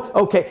 you'll know,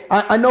 okay,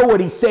 I know what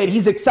he said.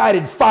 He's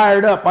excited,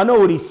 fired up. I know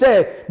what he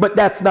said, but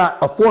that's not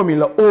a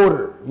formula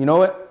order. You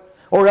know it?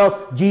 Or else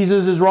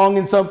Jesus is wrong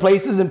in some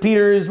places and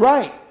Peter is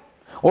right.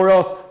 Or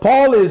else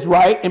Paul is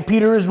right and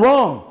Peter is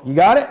wrong. You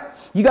got it?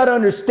 You got to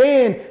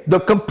understand the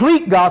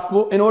complete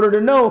gospel in order to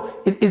know,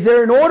 is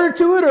there an order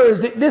to it or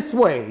is it this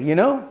way, you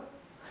know?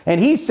 And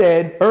he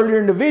said earlier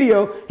in the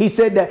video, he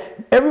said that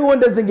everyone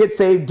doesn't get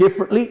saved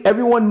differently.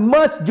 Everyone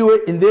must do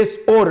it in this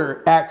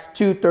order, Acts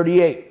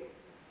 2:38.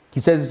 He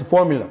says it's the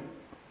formula.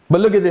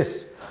 But look at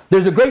this.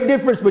 There's a great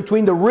difference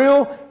between the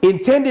real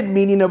intended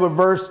meaning of a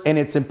verse and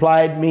its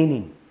implied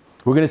meaning.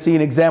 We're going to see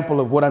an example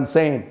of what I'm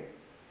saying.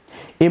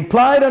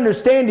 Implied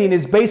understanding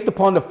is based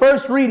upon the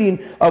first reading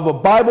of a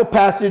Bible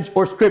passage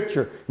or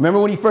scripture. Remember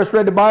when you first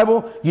read the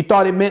Bible, you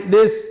thought it meant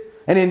this,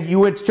 and then you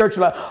went to church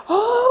like,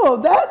 oh,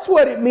 that's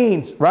what it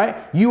means, right?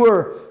 You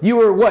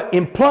were what?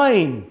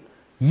 Implying.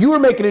 You were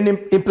making an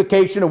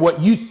implication of what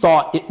you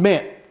thought it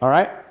meant, all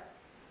right?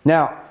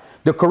 Now,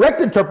 the correct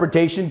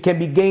interpretation can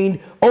be gained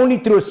only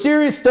through a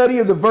serious study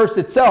of the verse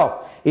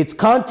itself, its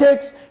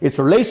context, its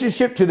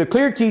relationship to the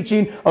clear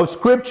teaching of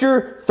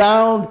scripture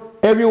found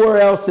everywhere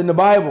else in the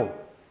Bible.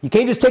 You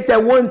can't just take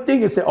that one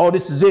thing and say, oh,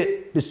 this is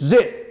it. This is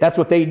it. That's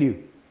what they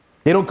do.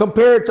 They don't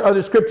compare it to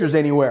other scriptures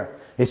anywhere.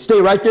 They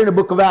stay right there in the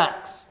book of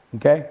Acts.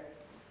 Okay?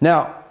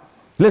 Now,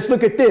 let's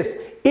look at this.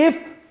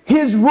 If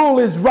his rule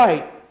is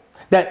right,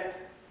 that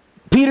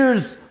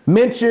Peter's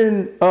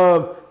mention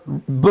of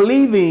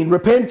believing,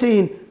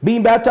 repenting,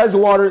 being baptized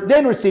in water,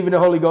 then receiving the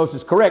Holy Ghost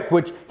is correct,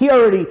 which he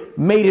already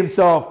made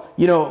himself,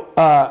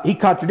 he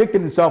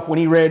contradicted himself when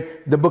he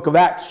read the book of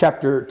Acts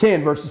chapter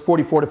 10, verses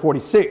 44 to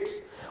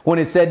 46. When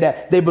it said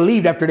that they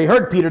believed after they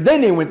heard Peter,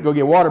 then they went to go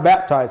get water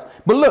baptized.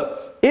 But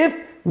look, if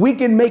we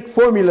can make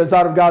formulas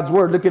out of God's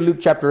word, look at Luke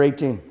chapter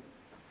 18.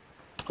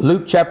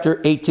 Luke chapter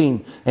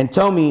 18. And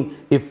tell me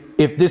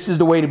if this is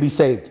the way to be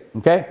saved.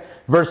 Okay?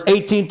 Verse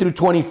 18 through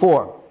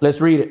 24. Let's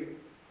read it.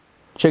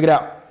 Check it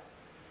out.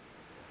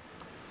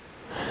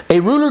 A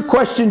ruler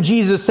questioned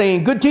Jesus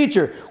saying, good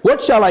teacher,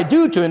 what shall I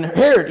do to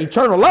inherit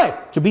eternal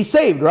life, to be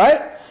saved,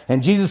 right?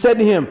 And Jesus said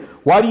to him,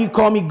 why do you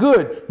call me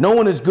good? No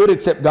one is good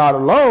except God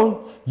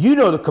alone. You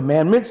know the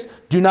commandments.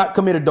 Do not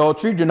commit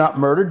adultery. Do not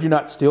murder. Do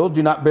not steal.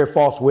 Do not bear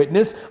false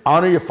witness.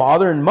 Honor your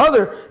father and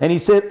mother. And he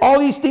said, all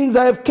these things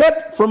I have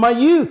kept from my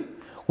youth.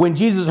 When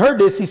Jesus heard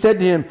this, he said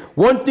to him,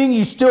 one thing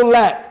you still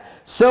lack.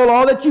 Sell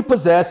all that you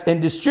possess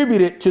and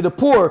distribute it to the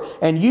poor,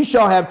 and you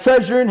shall have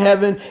treasure in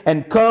heaven,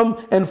 and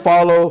come and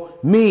follow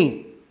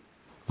me.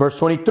 Verse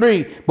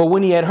 23, but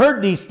when he had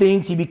heard these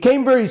things, he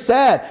became very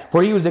sad,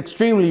 for he was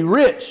extremely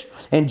rich.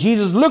 And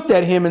Jesus looked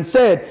at him and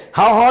said,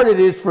 how hard it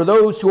is for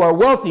those who are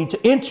wealthy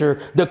to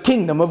enter the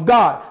kingdom of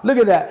God. Look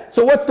at that.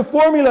 So what's the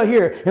formula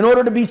here? In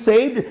order to be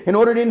saved, in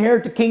order to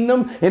inherit the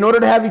kingdom, in order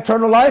to have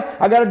eternal life,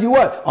 I got to do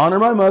what? Honor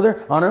my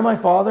mother, honor my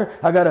father.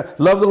 I got to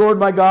love the Lord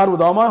my God with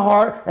all my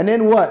heart. And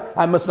then what?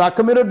 I must not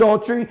commit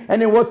adultery.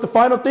 And then what's the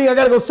final thing? I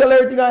got to go sell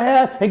everything I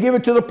have and give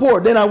it to the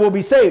poor. Then I will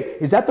be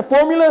saved. Is that the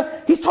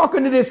formula? He's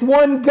talking to this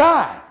one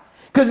guy,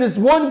 because this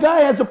one guy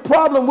has a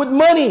problem with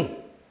money.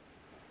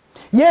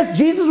 Yes,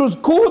 Jesus was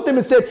cool with them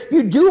and said,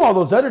 you do all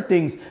those other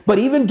things. But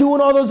even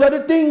doing all those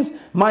other things,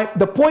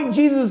 the point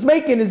Jesus is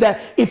making is that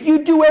if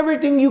you do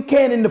everything you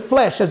can in the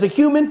flesh as a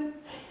human,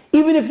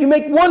 even if you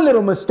make one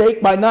little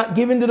mistake by not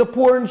giving to the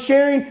poor and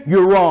sharing,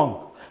 you're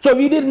wrong. So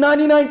if you did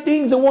 99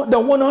 things and the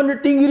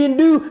 100 thing you didn't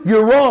do,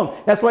 you're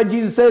wrong. That's why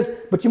Jesus says,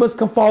 but you must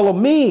come follow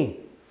me.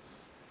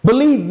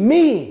 Believe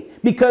me,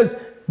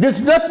 because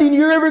there's nothing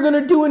you're ever going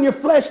to do in your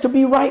flesh to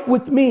be right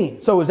with me.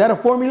 So is that a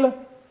formula?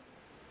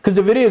 Because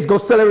if it is, go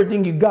sell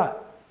everything you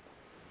got.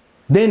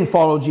 Then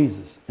follow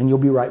Jesus and you'll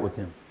be right with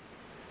him.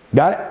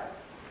 Got it?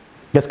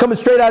 That's coming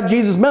straight out of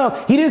Jesus'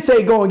 mouth. He didn't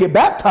say go and get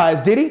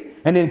baptized, did he?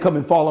 And then come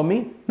and follow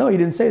me. No, he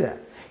didn't say that.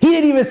 He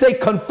didn't even say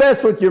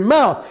confess with your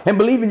mouth and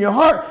believe in your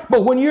heart.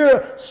 But when you're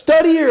a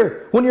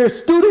studier, when you're a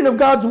student of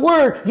God's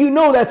word, you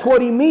know that's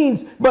what he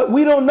means. But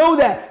we don't know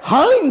that.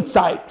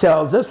 Hindsight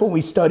tells us when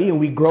we study and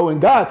we grow in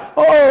God,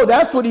 oh,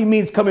 that's what he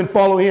means, come and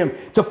follow him.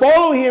 To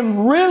follow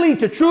him, really,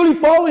 to truly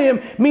follow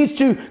him, means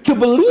to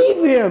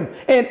believe him.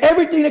 And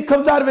everything that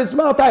comes out of his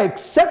mouth, I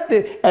accept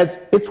it as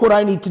it's what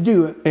I need to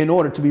do in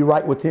order to be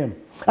right with him.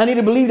 I need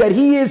to believe that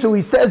he is who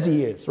he says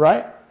he is,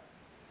 right?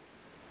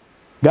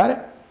 Got it?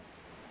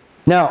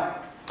 Now,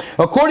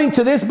 according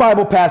to this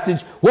Bible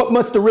passage, what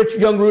must the rich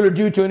young ruler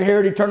do to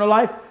inherit eternal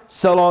life?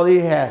 Sell all that he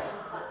had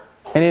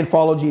and then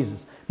follow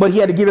Jesus. But he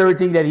had to give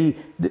everything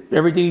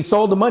he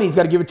sold, the money, he's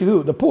got to give it to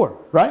who? The poor,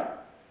 right?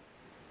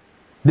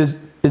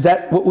 Is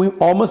that what we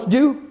all must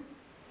do?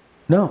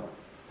 No.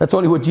 That's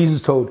only what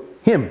Jesus told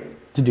him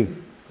to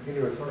do.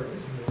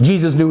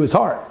 Jesus knew his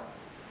heart.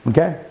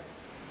 Okay?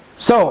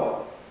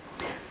 So,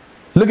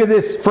 Look at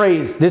this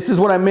phrase. This is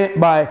what I meant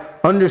by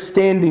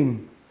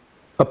understanding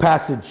a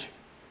passage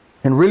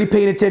and really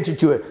paying attention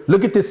to it.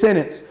 Look at this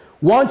sentence.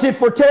 Wanted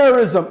for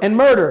terrorism and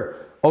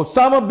murder,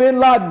 Osama bin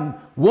Laden,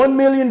 $1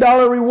 million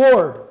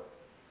reward.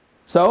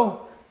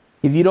 So,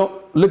 if you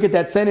don't look at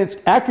that sentence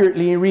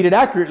accurately and read it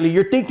accurately,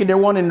 you're thinking they're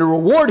wanting to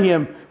reward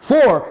him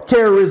for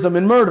terrorism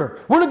and murder.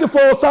 We're looking for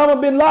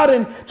Osama bin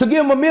Laden to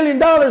give him $1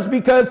 million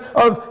because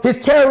of his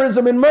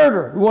terrorism and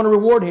murder. We want to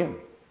reward him.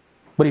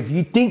 But if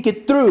you think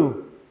it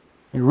through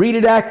and read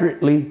it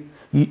accurately,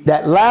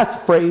 that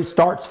last phrase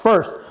starts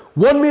first.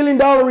 $1 million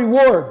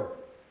reward.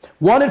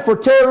 Wanted for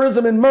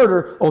terrorism and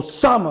murder,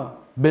 Osama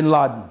bin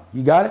Laden.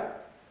 You got it?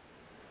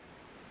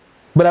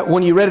 But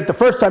when you read it the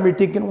first time, you're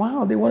thinking,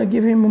 wow, they want to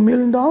give him $1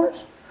 million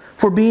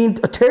for being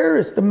a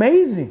terrorist.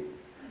 Amazing.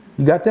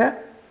 You got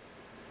that?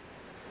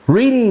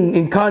 Reading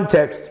in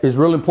context is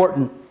real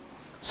important.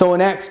 So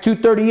in Acts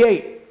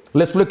 2:38,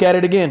 let's look at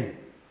it again.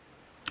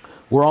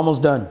 We're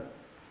almost done.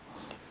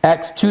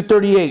 Acts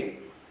 2:38.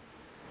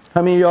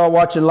 How many of y'all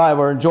watching live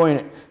are enjoying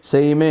it?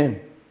 Say amen.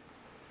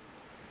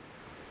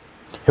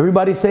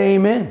 Everybody say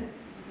amen.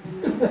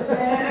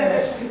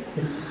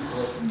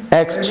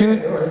 Acts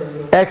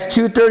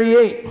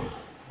 2:38.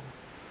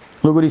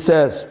 Look what he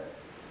says.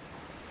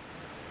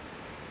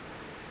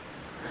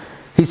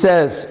 He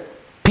says,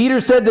 Peter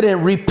said to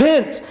them,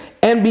 repent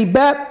and be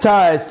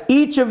baptized,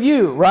 each of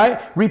you, right?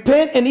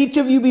 Repent and each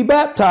of you be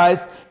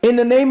baptized in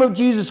the name of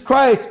Jesus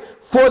Christ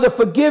for the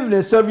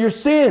forgiveness of your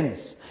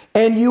sins,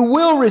 and you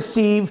will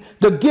receive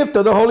the gift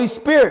of the Holy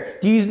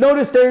Spirit. Do you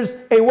notice there's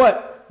a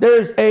what?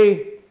 There's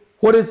a,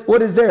 what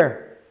is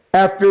there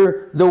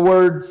after the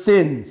word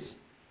sins?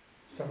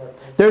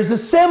 There's a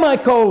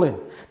semicolon.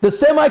 The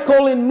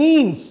semicolon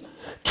means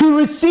to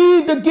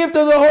receive the gift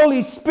of the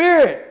Holy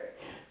Spirit,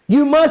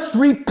 you must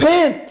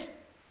repent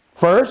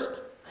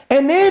first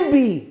and then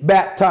be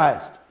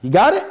baptized. You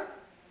got it?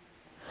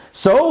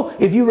 So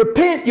if you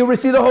repent, you'll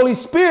receive the Holy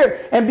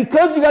Spirit. And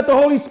because you got the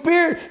Holy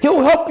Spirit,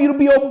 he'll help you to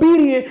be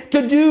obedient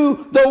to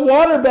do the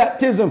water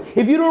baptism.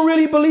 If you don't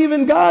really believe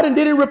in God and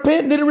didn't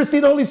repent and didn't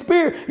receive the Holy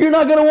Spirit, you're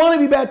not going to want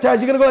to be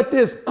baptized. You're going to go like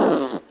this.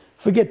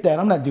 Forget that.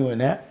 I'm not doing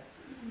that.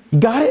 You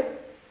got it?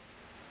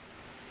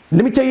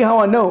 Let me tell you how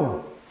I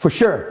know for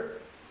sure.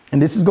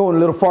 And this is going a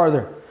little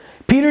farther.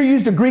 Peter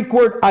used the Greek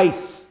word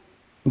eis,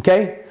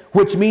 okay,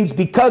 which means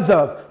because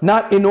of,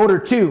 not in order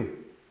to.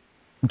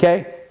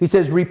 Okay? He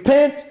says,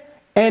 repent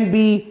and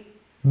be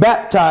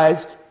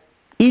baptized,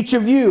 each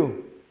of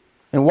you.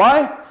 And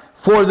why?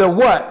 For the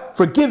what?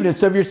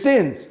 Forgiveness of your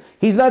sins.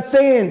 He's not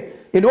saying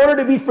in order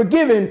to be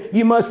forgiven,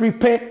 you must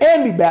repent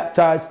and be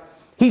baptized.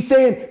 He's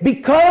saying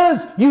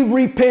because you've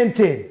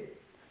repented,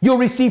 you'll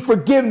receive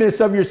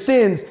forgiveness of your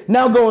sins.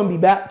 Now go and be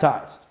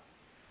baptized.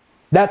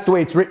 That's the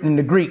way it's written in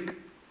the Greek.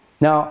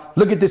 Now,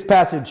 look at this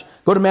passage.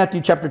 Go to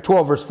Matthew chapter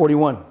 12, verse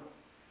 41.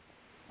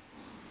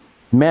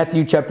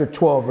 Matthew chapter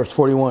 12, verse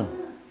 41.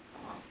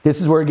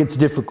 This is where it gets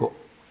difficult.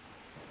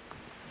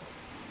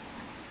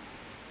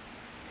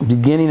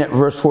 Beginning at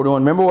verse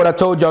 41. Remember what I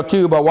told y'all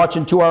too about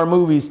watching 2-hour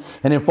movies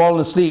and then falling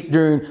asleep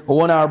during a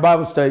 1-hour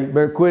Bible study.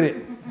 Better quit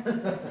it.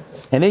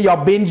 And then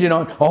y'all binging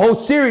on a whole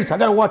series. I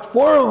got to watch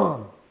 4 of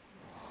them.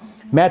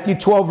 Matthew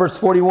 12, verse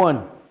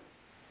 41.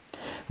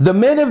 The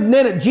men of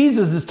Nineveh,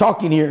 Jesus is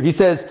talking here. He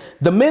says,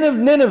 the men of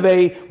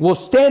Nineveh will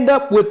stand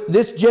up with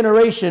this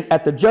generation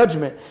at the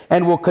judgment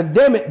and will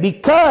condemn it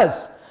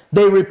because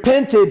they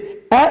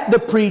repented at the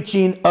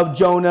preaching of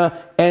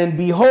Jonah, and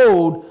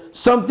behold,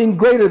 something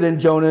greater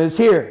than Jonah is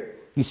here.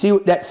 You see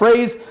that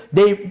phrase?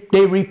 They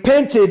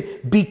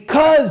repented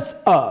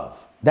because of.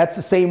 That's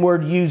the same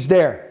word used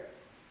there.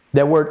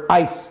 That word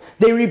eis.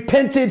 They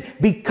repented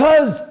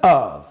because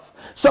of.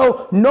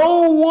 So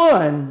no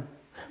one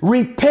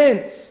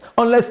repents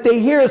unless they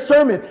hear a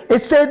sermon.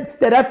 It said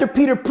that after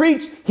Peter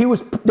preached,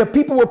 the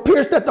people were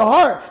pierced at the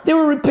heart. They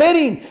were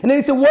repenting. And then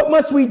he said, what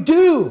must we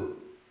do?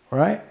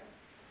 Right?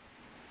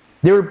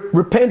 They were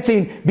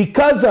repenting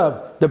because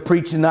of the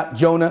preaching, not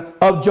Jonah,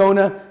 of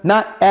Jonah,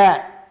 not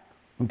at.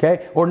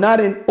 Okay? Or not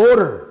in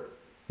order.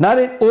 Not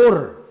in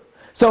order.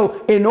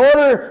 So in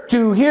order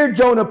to hear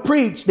Jonah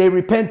preach, they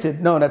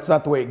repented. No, that's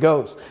not the way it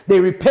goes. They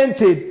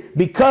repented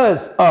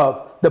because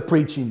of the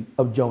preaching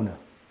of Jonah.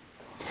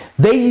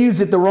 They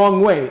use it the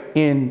wrong way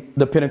in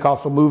the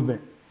Pentecostal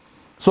movement.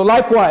 So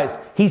likewise,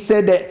 he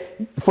said that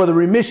for the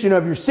remission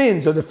of your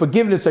sins, or the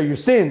forgiveness of your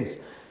sins.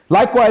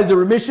 Likewise, the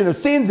remission of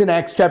sins in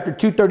Acts chapter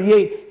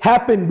 2:38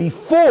 happened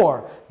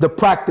before the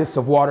practice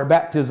of water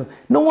baptism.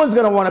 No one's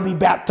going to want to be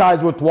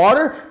baptized with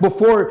water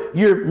before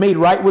you're made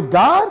right with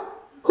God.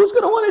 Who's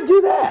going to want to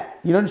do that?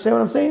 You understand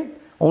what I'm saying?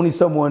 Only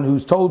someone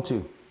who's told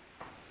to.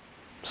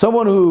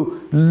 Someone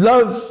who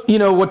loves,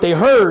 what they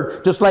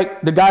heard, just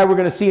like the guy we're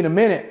going to see in a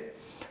minute.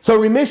 So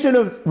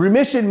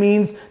remission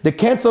means the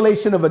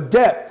cancellation of a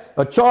debt,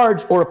 a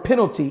charge, or a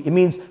penalty. It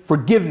means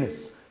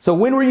forgiveness. So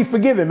when were you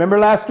forgiven? Remember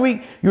last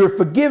week? You were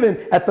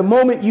forgiven at the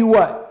moment you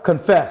what?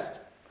 Confessed.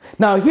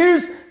 Now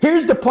here's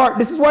the part.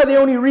 This is why they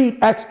only read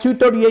Acts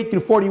 2:38 through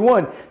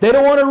 41. They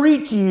don't want to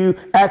read to you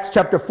Acts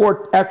chapter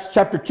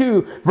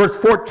 2, verse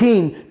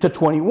 14 to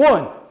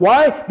 21.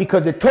 Why?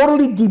 Because it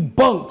totally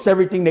debunks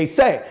everything they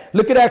say.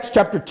 Look at Acts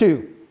chapter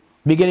 2,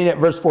 beginning at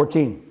verse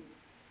 14.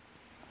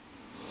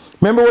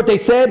 Remember what they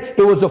said?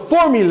 It was a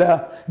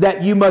formula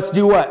that you must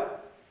do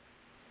what?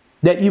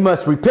 That you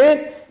must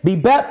repent, be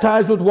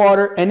baptized with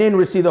water, and then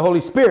receive the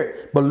Holy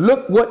Spirit. But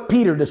look what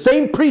Peter, the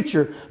same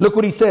preacher, look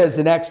what he says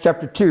in Acts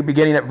chapter 2,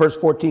 beginning at verse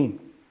 14.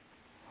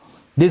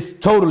 This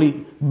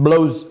totally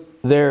blows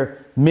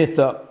their myth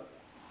up.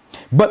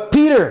 But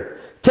Peter,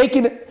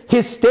 taking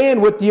his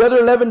stand with the other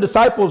 11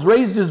 disciples,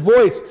 raised his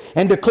voice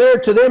and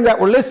declared to them that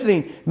were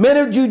listening, men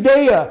of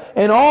Judea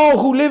and all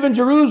who live in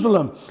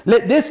Jerusalem,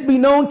 let this be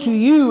known to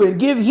you and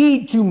give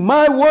heed to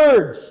my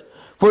words.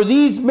 For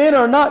these men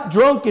are not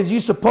drunk as you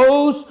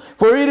suppose,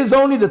 for it is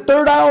only the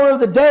third hour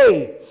of the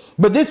day.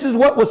 But this is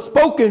what was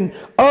spoken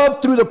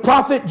of through the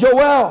prophet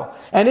Joel.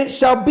 And it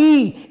shall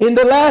be in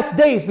the last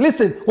days.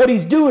 Listen, what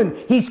he's doing,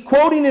 he's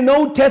quoting an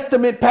Old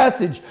Testament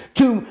passage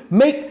to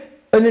make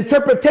an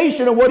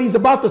interpretation of what he's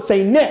about to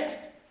say next.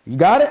 You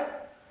got it?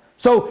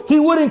 So he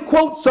wouldn't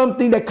quote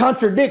something that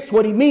contradicts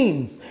what he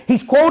means.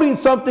 He's quoting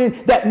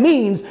something that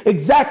means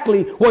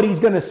exactly what he's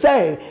going to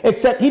say,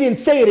 except he didn't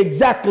say it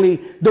exactly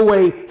the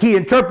way he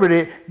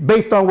interpreted it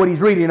based on what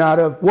he's reading out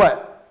of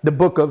what? The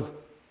book of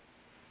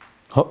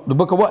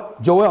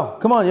what? Joel.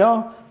 Come on,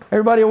 y'all.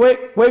 Everybody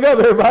awake? Wake up,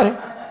 everybody.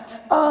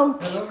 I'm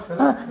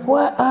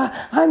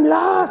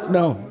lost.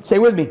 No, stay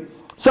with me.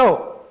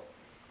 So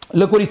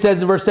look what he says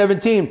in verse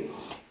 17.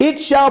 It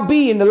shall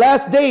be in the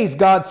last days,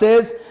 God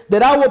says,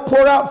 that I will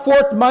pour out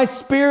forth my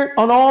spirit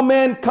on all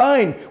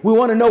mankind. We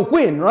want to know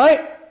when,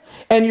 right?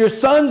 And your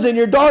sons and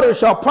your daughters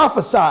shall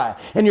prophesy,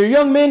 and your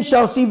young men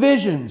shall see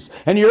visions,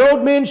 and your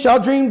old men shall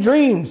dream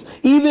dreams.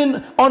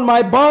 Even on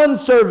my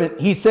bondservant,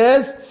 he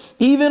says,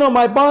 even on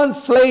my bond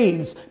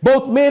slaves,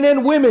 both men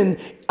and women,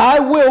 I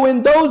will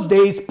in those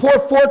days pour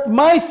forth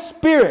my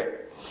spirit.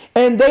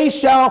 And they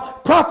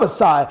shall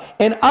prophesy,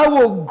 and I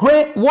will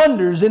grant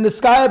wonders in the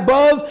sky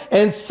above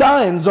and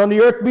signs on the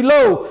earth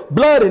below,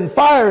 blood and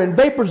fire and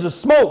vapors of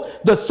smoke.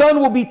 The sun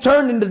will be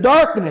turned into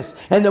darkness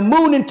and the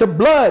moon into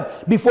blood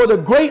before the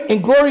great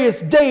and glorious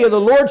day of the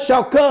Lord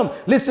shall come.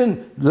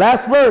 Listen,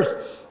 last verse.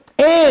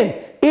 And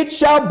it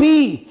shall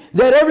be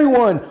that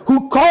everyone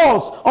who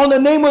calls on the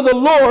name of the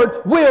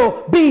Lord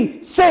will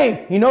be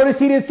saved. You notice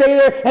he didn't say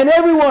there, and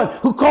everyone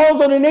who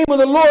calls on the name of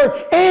the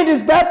Lord and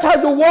is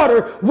baptized with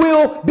water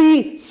will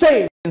be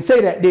saved. He didn't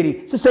say that, did he?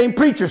 It's the same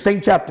preacher,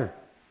 same chapter.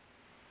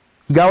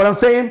 You got what I'm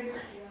saying?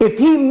 If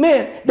he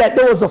meant that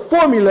there was a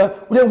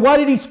formula, then why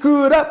did he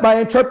screw it up by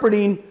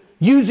interpreting,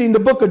 using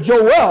the book of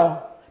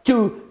Joel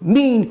to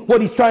mean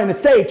what he's trying to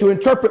say, to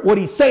interpret what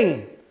he's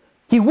saying?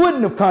 He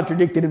wouldn't have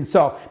contradicted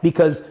himself,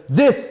 because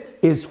this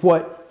is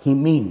what he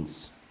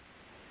means.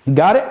 You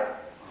got it?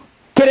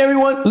 Can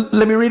everyone,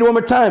 let me read it one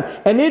more time.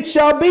 And it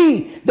shall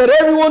be that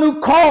everyone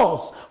who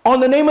calls on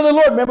the name of the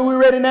Lord, remember we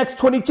read in Acts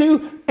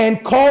 22,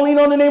 and calling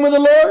on the name of the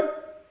Lord,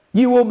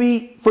 you will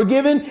be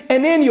forgiven,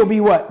 and then you'll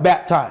be what?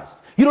 Baptized.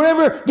 You don't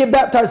ever get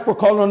baptized for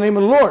calling on the name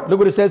of the Lord. Look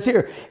what it says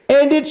here.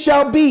 And it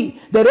shall be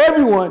that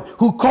everyone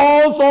who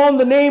calls on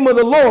the name of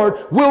the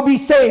Lord will be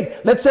saved.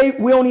 Let's say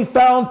we only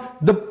found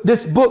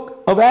this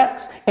book of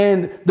Acts,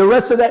 and the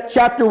rest of that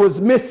chapter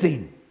was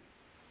missing.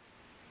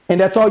 And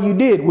that's all you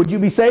did. Would you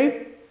be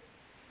saved?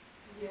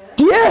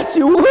 Yes,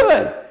 you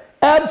would.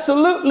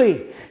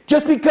 Absolutely.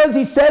 Just because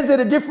he says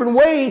it a different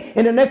way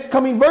in the next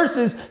coming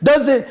verses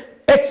doesn't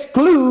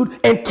exclude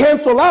and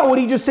cancel out what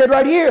he just said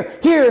right here.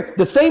 Here,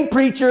 the same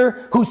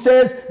preacher who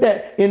says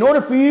that in order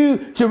for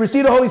you to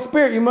receive the Holy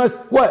Spirit, you must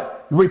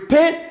what?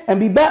 Repent and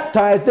be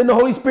baptized, then the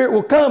Holy Spirit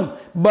will come.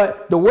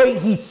 But the way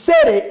he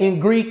said it in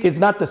Greek is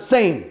not the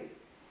same.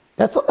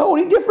 That's the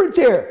only difference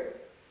here.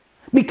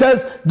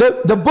 Because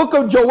the book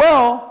of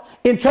Joel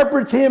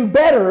interprets him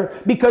better,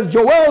 because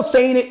Joel's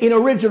saying it in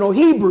original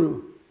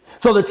Hebrew.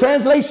 So the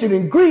translation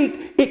in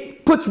Greek,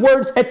 it puts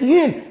words at the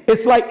end.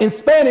 It's like in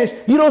Spanish,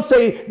 you don't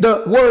say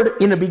the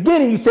word in the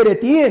beginning, you say it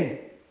at the end.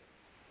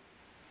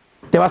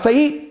 ¿Te vas a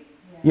ir?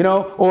 You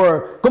know,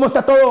 or ¿cómo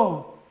está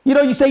todo? You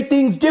know, you say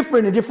things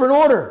different in different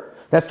order.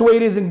 That's the way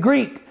it is in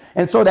Greek.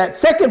 And so that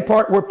second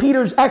part where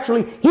Peter's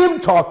actually him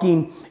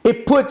talking,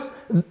 it puts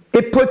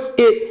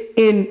it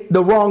in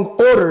the wrong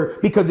order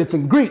because it's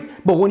in Greek.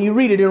 But when you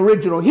read it in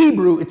original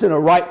Hebrew, it's in the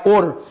right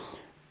order.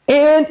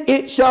 And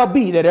it shall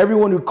be that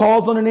everyone who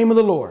calls on the name of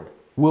the Lord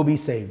will be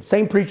saved.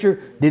 Same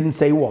preacher didn't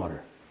say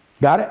water.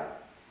 Got it?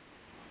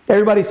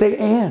 Everybody say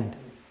and.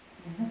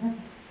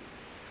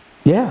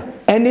 Yeah.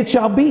 And it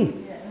shall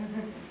be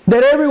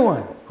that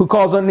everyone who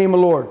calls on the name of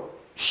the Lord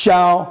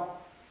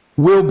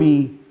will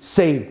be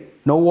saved.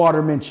 No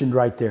water mentioned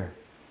right there.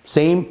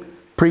 Same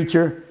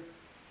preacher,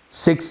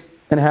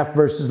 6.5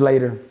 verses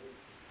later,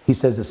 he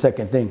says the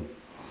second thing.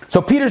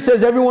 So Peter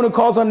says everyone who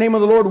calls on the name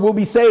of the Lord will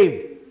be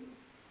saved.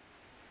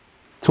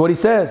 That's what he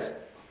says.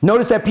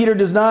 Notice that Peter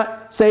does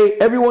not say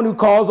everyone who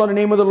calls on the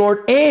name of the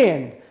Lord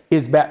and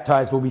is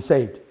baptized will be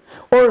saved.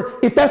 Or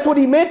if that's what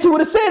he meant, he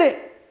would have said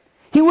it.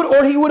 He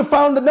would have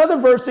found another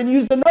verse and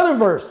used another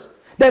verse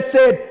that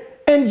said,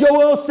 and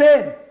Joel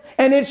said,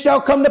 and it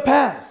shall come to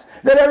pass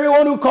that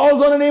everyone who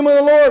calls on the name of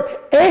the Lord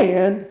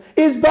and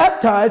is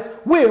baptized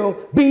will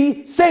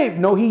be saved.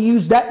 No, he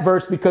used that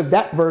verse because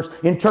that verse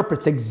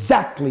interprets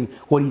exactly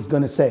what he's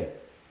going to say.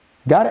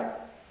 Got it?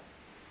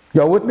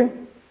 Y'all with me?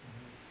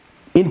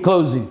 In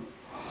closing,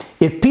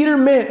 if Peter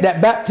meant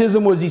that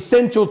baptism was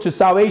essential to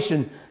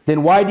salvation,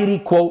 then why did he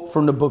quote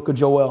from the book of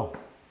Joel?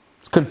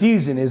 It's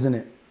confusing, isn't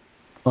it?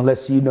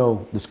 Unless you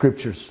know the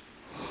scriptures.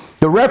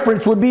 The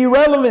reference would be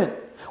irrelevant.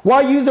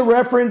 Why use a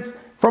reference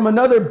from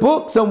another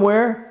book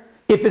somewhere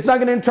if it's not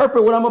going to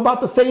interpret what I'm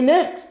about to say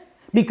next?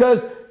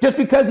 Because just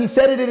because he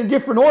said it in a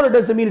different order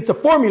doesn't mean it's a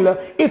formula.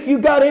 If you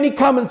got any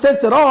common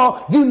sense at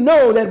all, you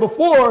know that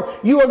before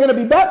you are going to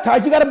be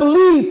baptized, you got to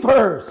believe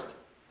first.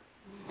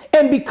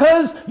 And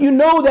because you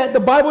know that the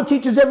Bible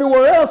teaches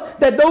everywhere else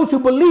that those who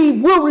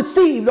believe will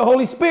receive the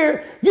Holy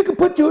Spirit, you can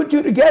put two and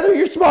two together.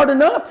 You're smart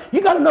enough.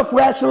 You got enough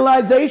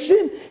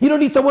rationalization. You don't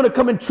need someone to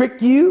come and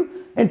trick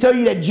you and tell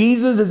you that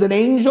Jesus is an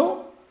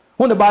angel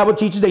when the Bible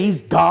teaches that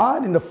he's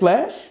God in the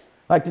flesh,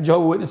 like the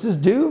Jehovah's Witnesses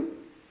do.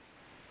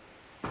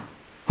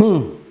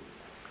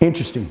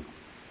 Interesting.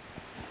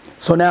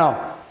 So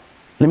now,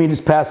 let me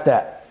just pass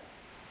that.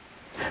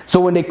 So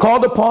when they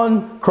called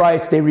upon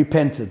Christ, they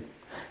repented.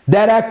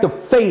 That act of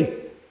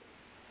faith,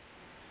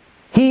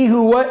 he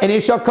who what? And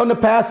it shall come to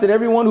pass that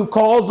everyone who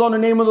calls on the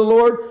name of the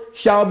Lord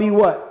shall be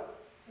what?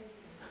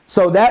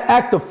 So that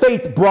act of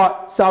faith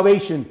brought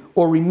salvation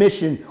or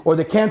remission or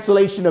the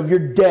cancellation of your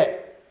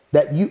debt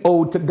that you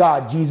owed to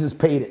God. Jesus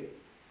paid it.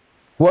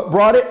 What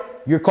brought it?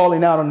 You're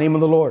calling out on the name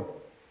of the Lord.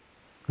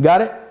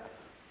 Got it?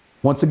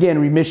 Once again,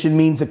 remission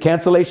means a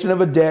cancellation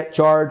of a debt,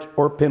 charge,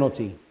 or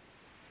penalty.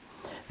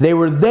 They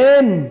were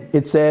then,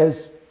 it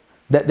says,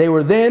 that they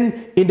were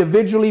then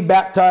individually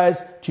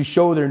baptized to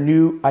show their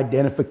new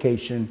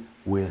identification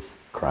with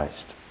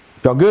Christ.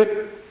 Y'all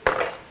good?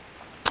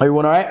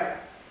 Everyone all right?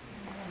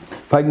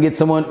 If I can get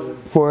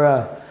someone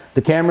for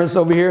the cameras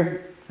over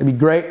here, that'd be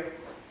great.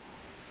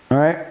 All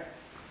right?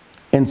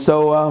 And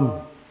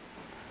so,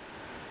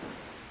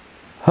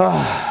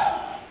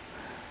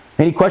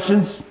 any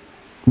questions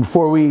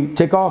before we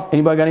take off?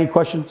 Anybody got any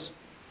questions?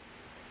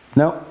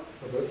 No?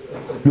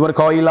 You want to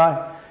call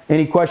Eli?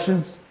 Any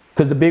questions?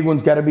 Because the big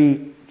one's got to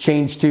be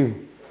changed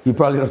too. You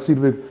probably don't see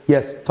the big.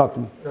 Yes, talk to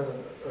me.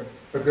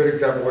 A good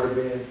example would have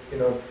been,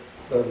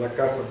 La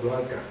Casa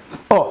Blanca.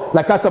 Oh,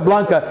 La Casa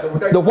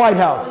Blanca, the White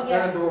House.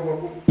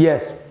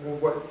 Yes.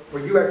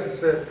 What you actually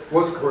said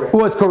was correct.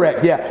 Was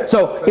correct, yeah.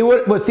 So it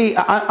would. Well, see,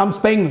 I'm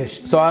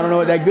Spanglish, so I don't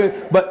know that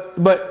good.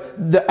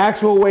 But the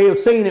actual way of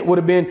saying it would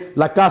have been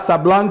La Casa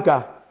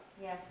Blanca.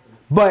 Yeah.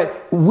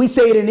 But we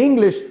say it in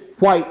English,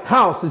 White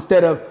House,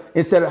 instead of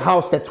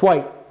house that's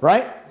white,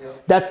 right?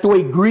 That's the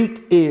way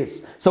Greek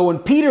is. So when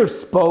Peter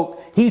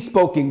spoke, he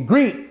spoke in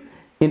Greek.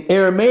 In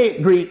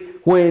Aramaic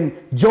Greek, when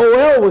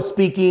Joel was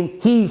speaking,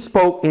 he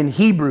spoke in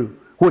Hebrew,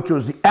 which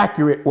was the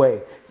accurate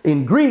way.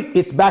 In Greek,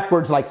 it's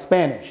backwards like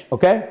Spanish,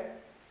 okay?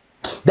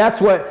 That's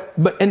what,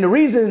 and the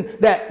reason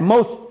that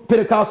most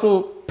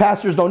Pentecostal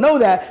pastors don't know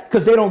that,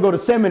 because they don't go to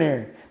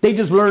seminary. They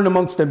just learn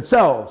amongst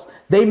themselves.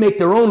 They make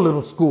their own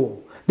little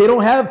school. They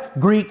don't have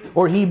Greek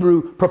or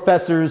Hebrew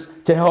professors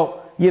to help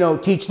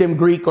teach them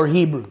Greek or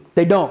Hebrew.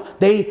 They don't.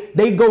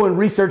 They go and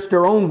research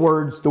their own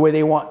words the way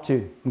they want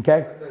to.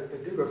 Okay?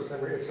 They do go to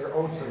seminary. It's their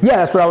own seminary. Yeah,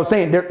 that's what I was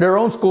saying. Their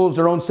own schools,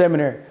 their own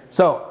seminary.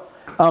 So,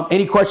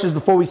 any questions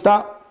before we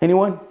stop?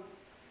 Anyone?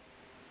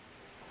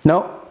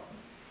 No?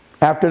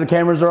 After the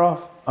cameras are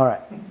off? All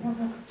right.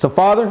 So,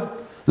 Father,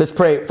 let's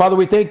pray. Father,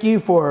 we thank you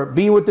for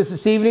being with us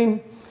this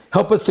evening.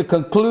 Help us to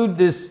conclude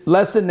this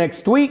lesson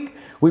next week.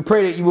 We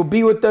pray that you will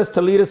be with us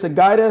to lead us and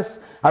guide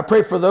us. I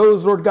pray for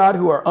those, Lord God,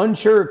 who are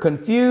unsure or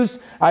confused.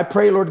 I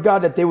pray, Lord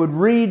God, that they would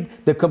read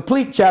the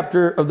complete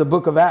chapter of the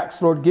book of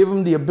Acts. Lord, give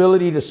them the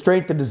ability, the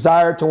strength, the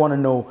desire to want to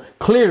know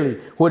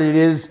clearly what it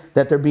is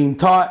that they're being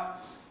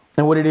taught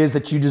and what it is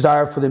that you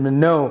desire for them to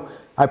know.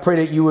 I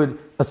pray that you would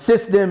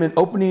assist them in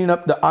opening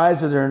up the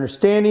eyes of their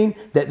understanding,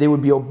 that they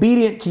would be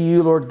obedient to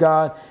you, Lord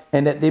God,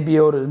 and that they'd be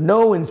able to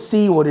know and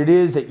see what it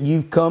is that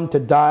you've come to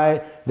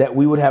die, that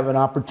we would have an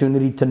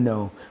opportunity to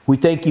know. We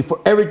thank you for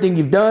everything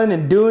you've done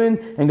and doing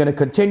and going to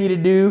continue to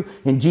do.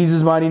 In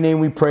Jesus' mighty name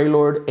we pray,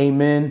 Lord.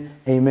 Amen,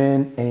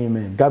 amen,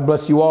 amen. God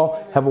bless you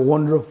all. Have a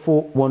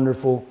wonderful,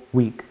 wonderful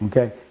week.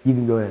 Okay? You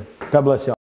can go ahead. God bless you all.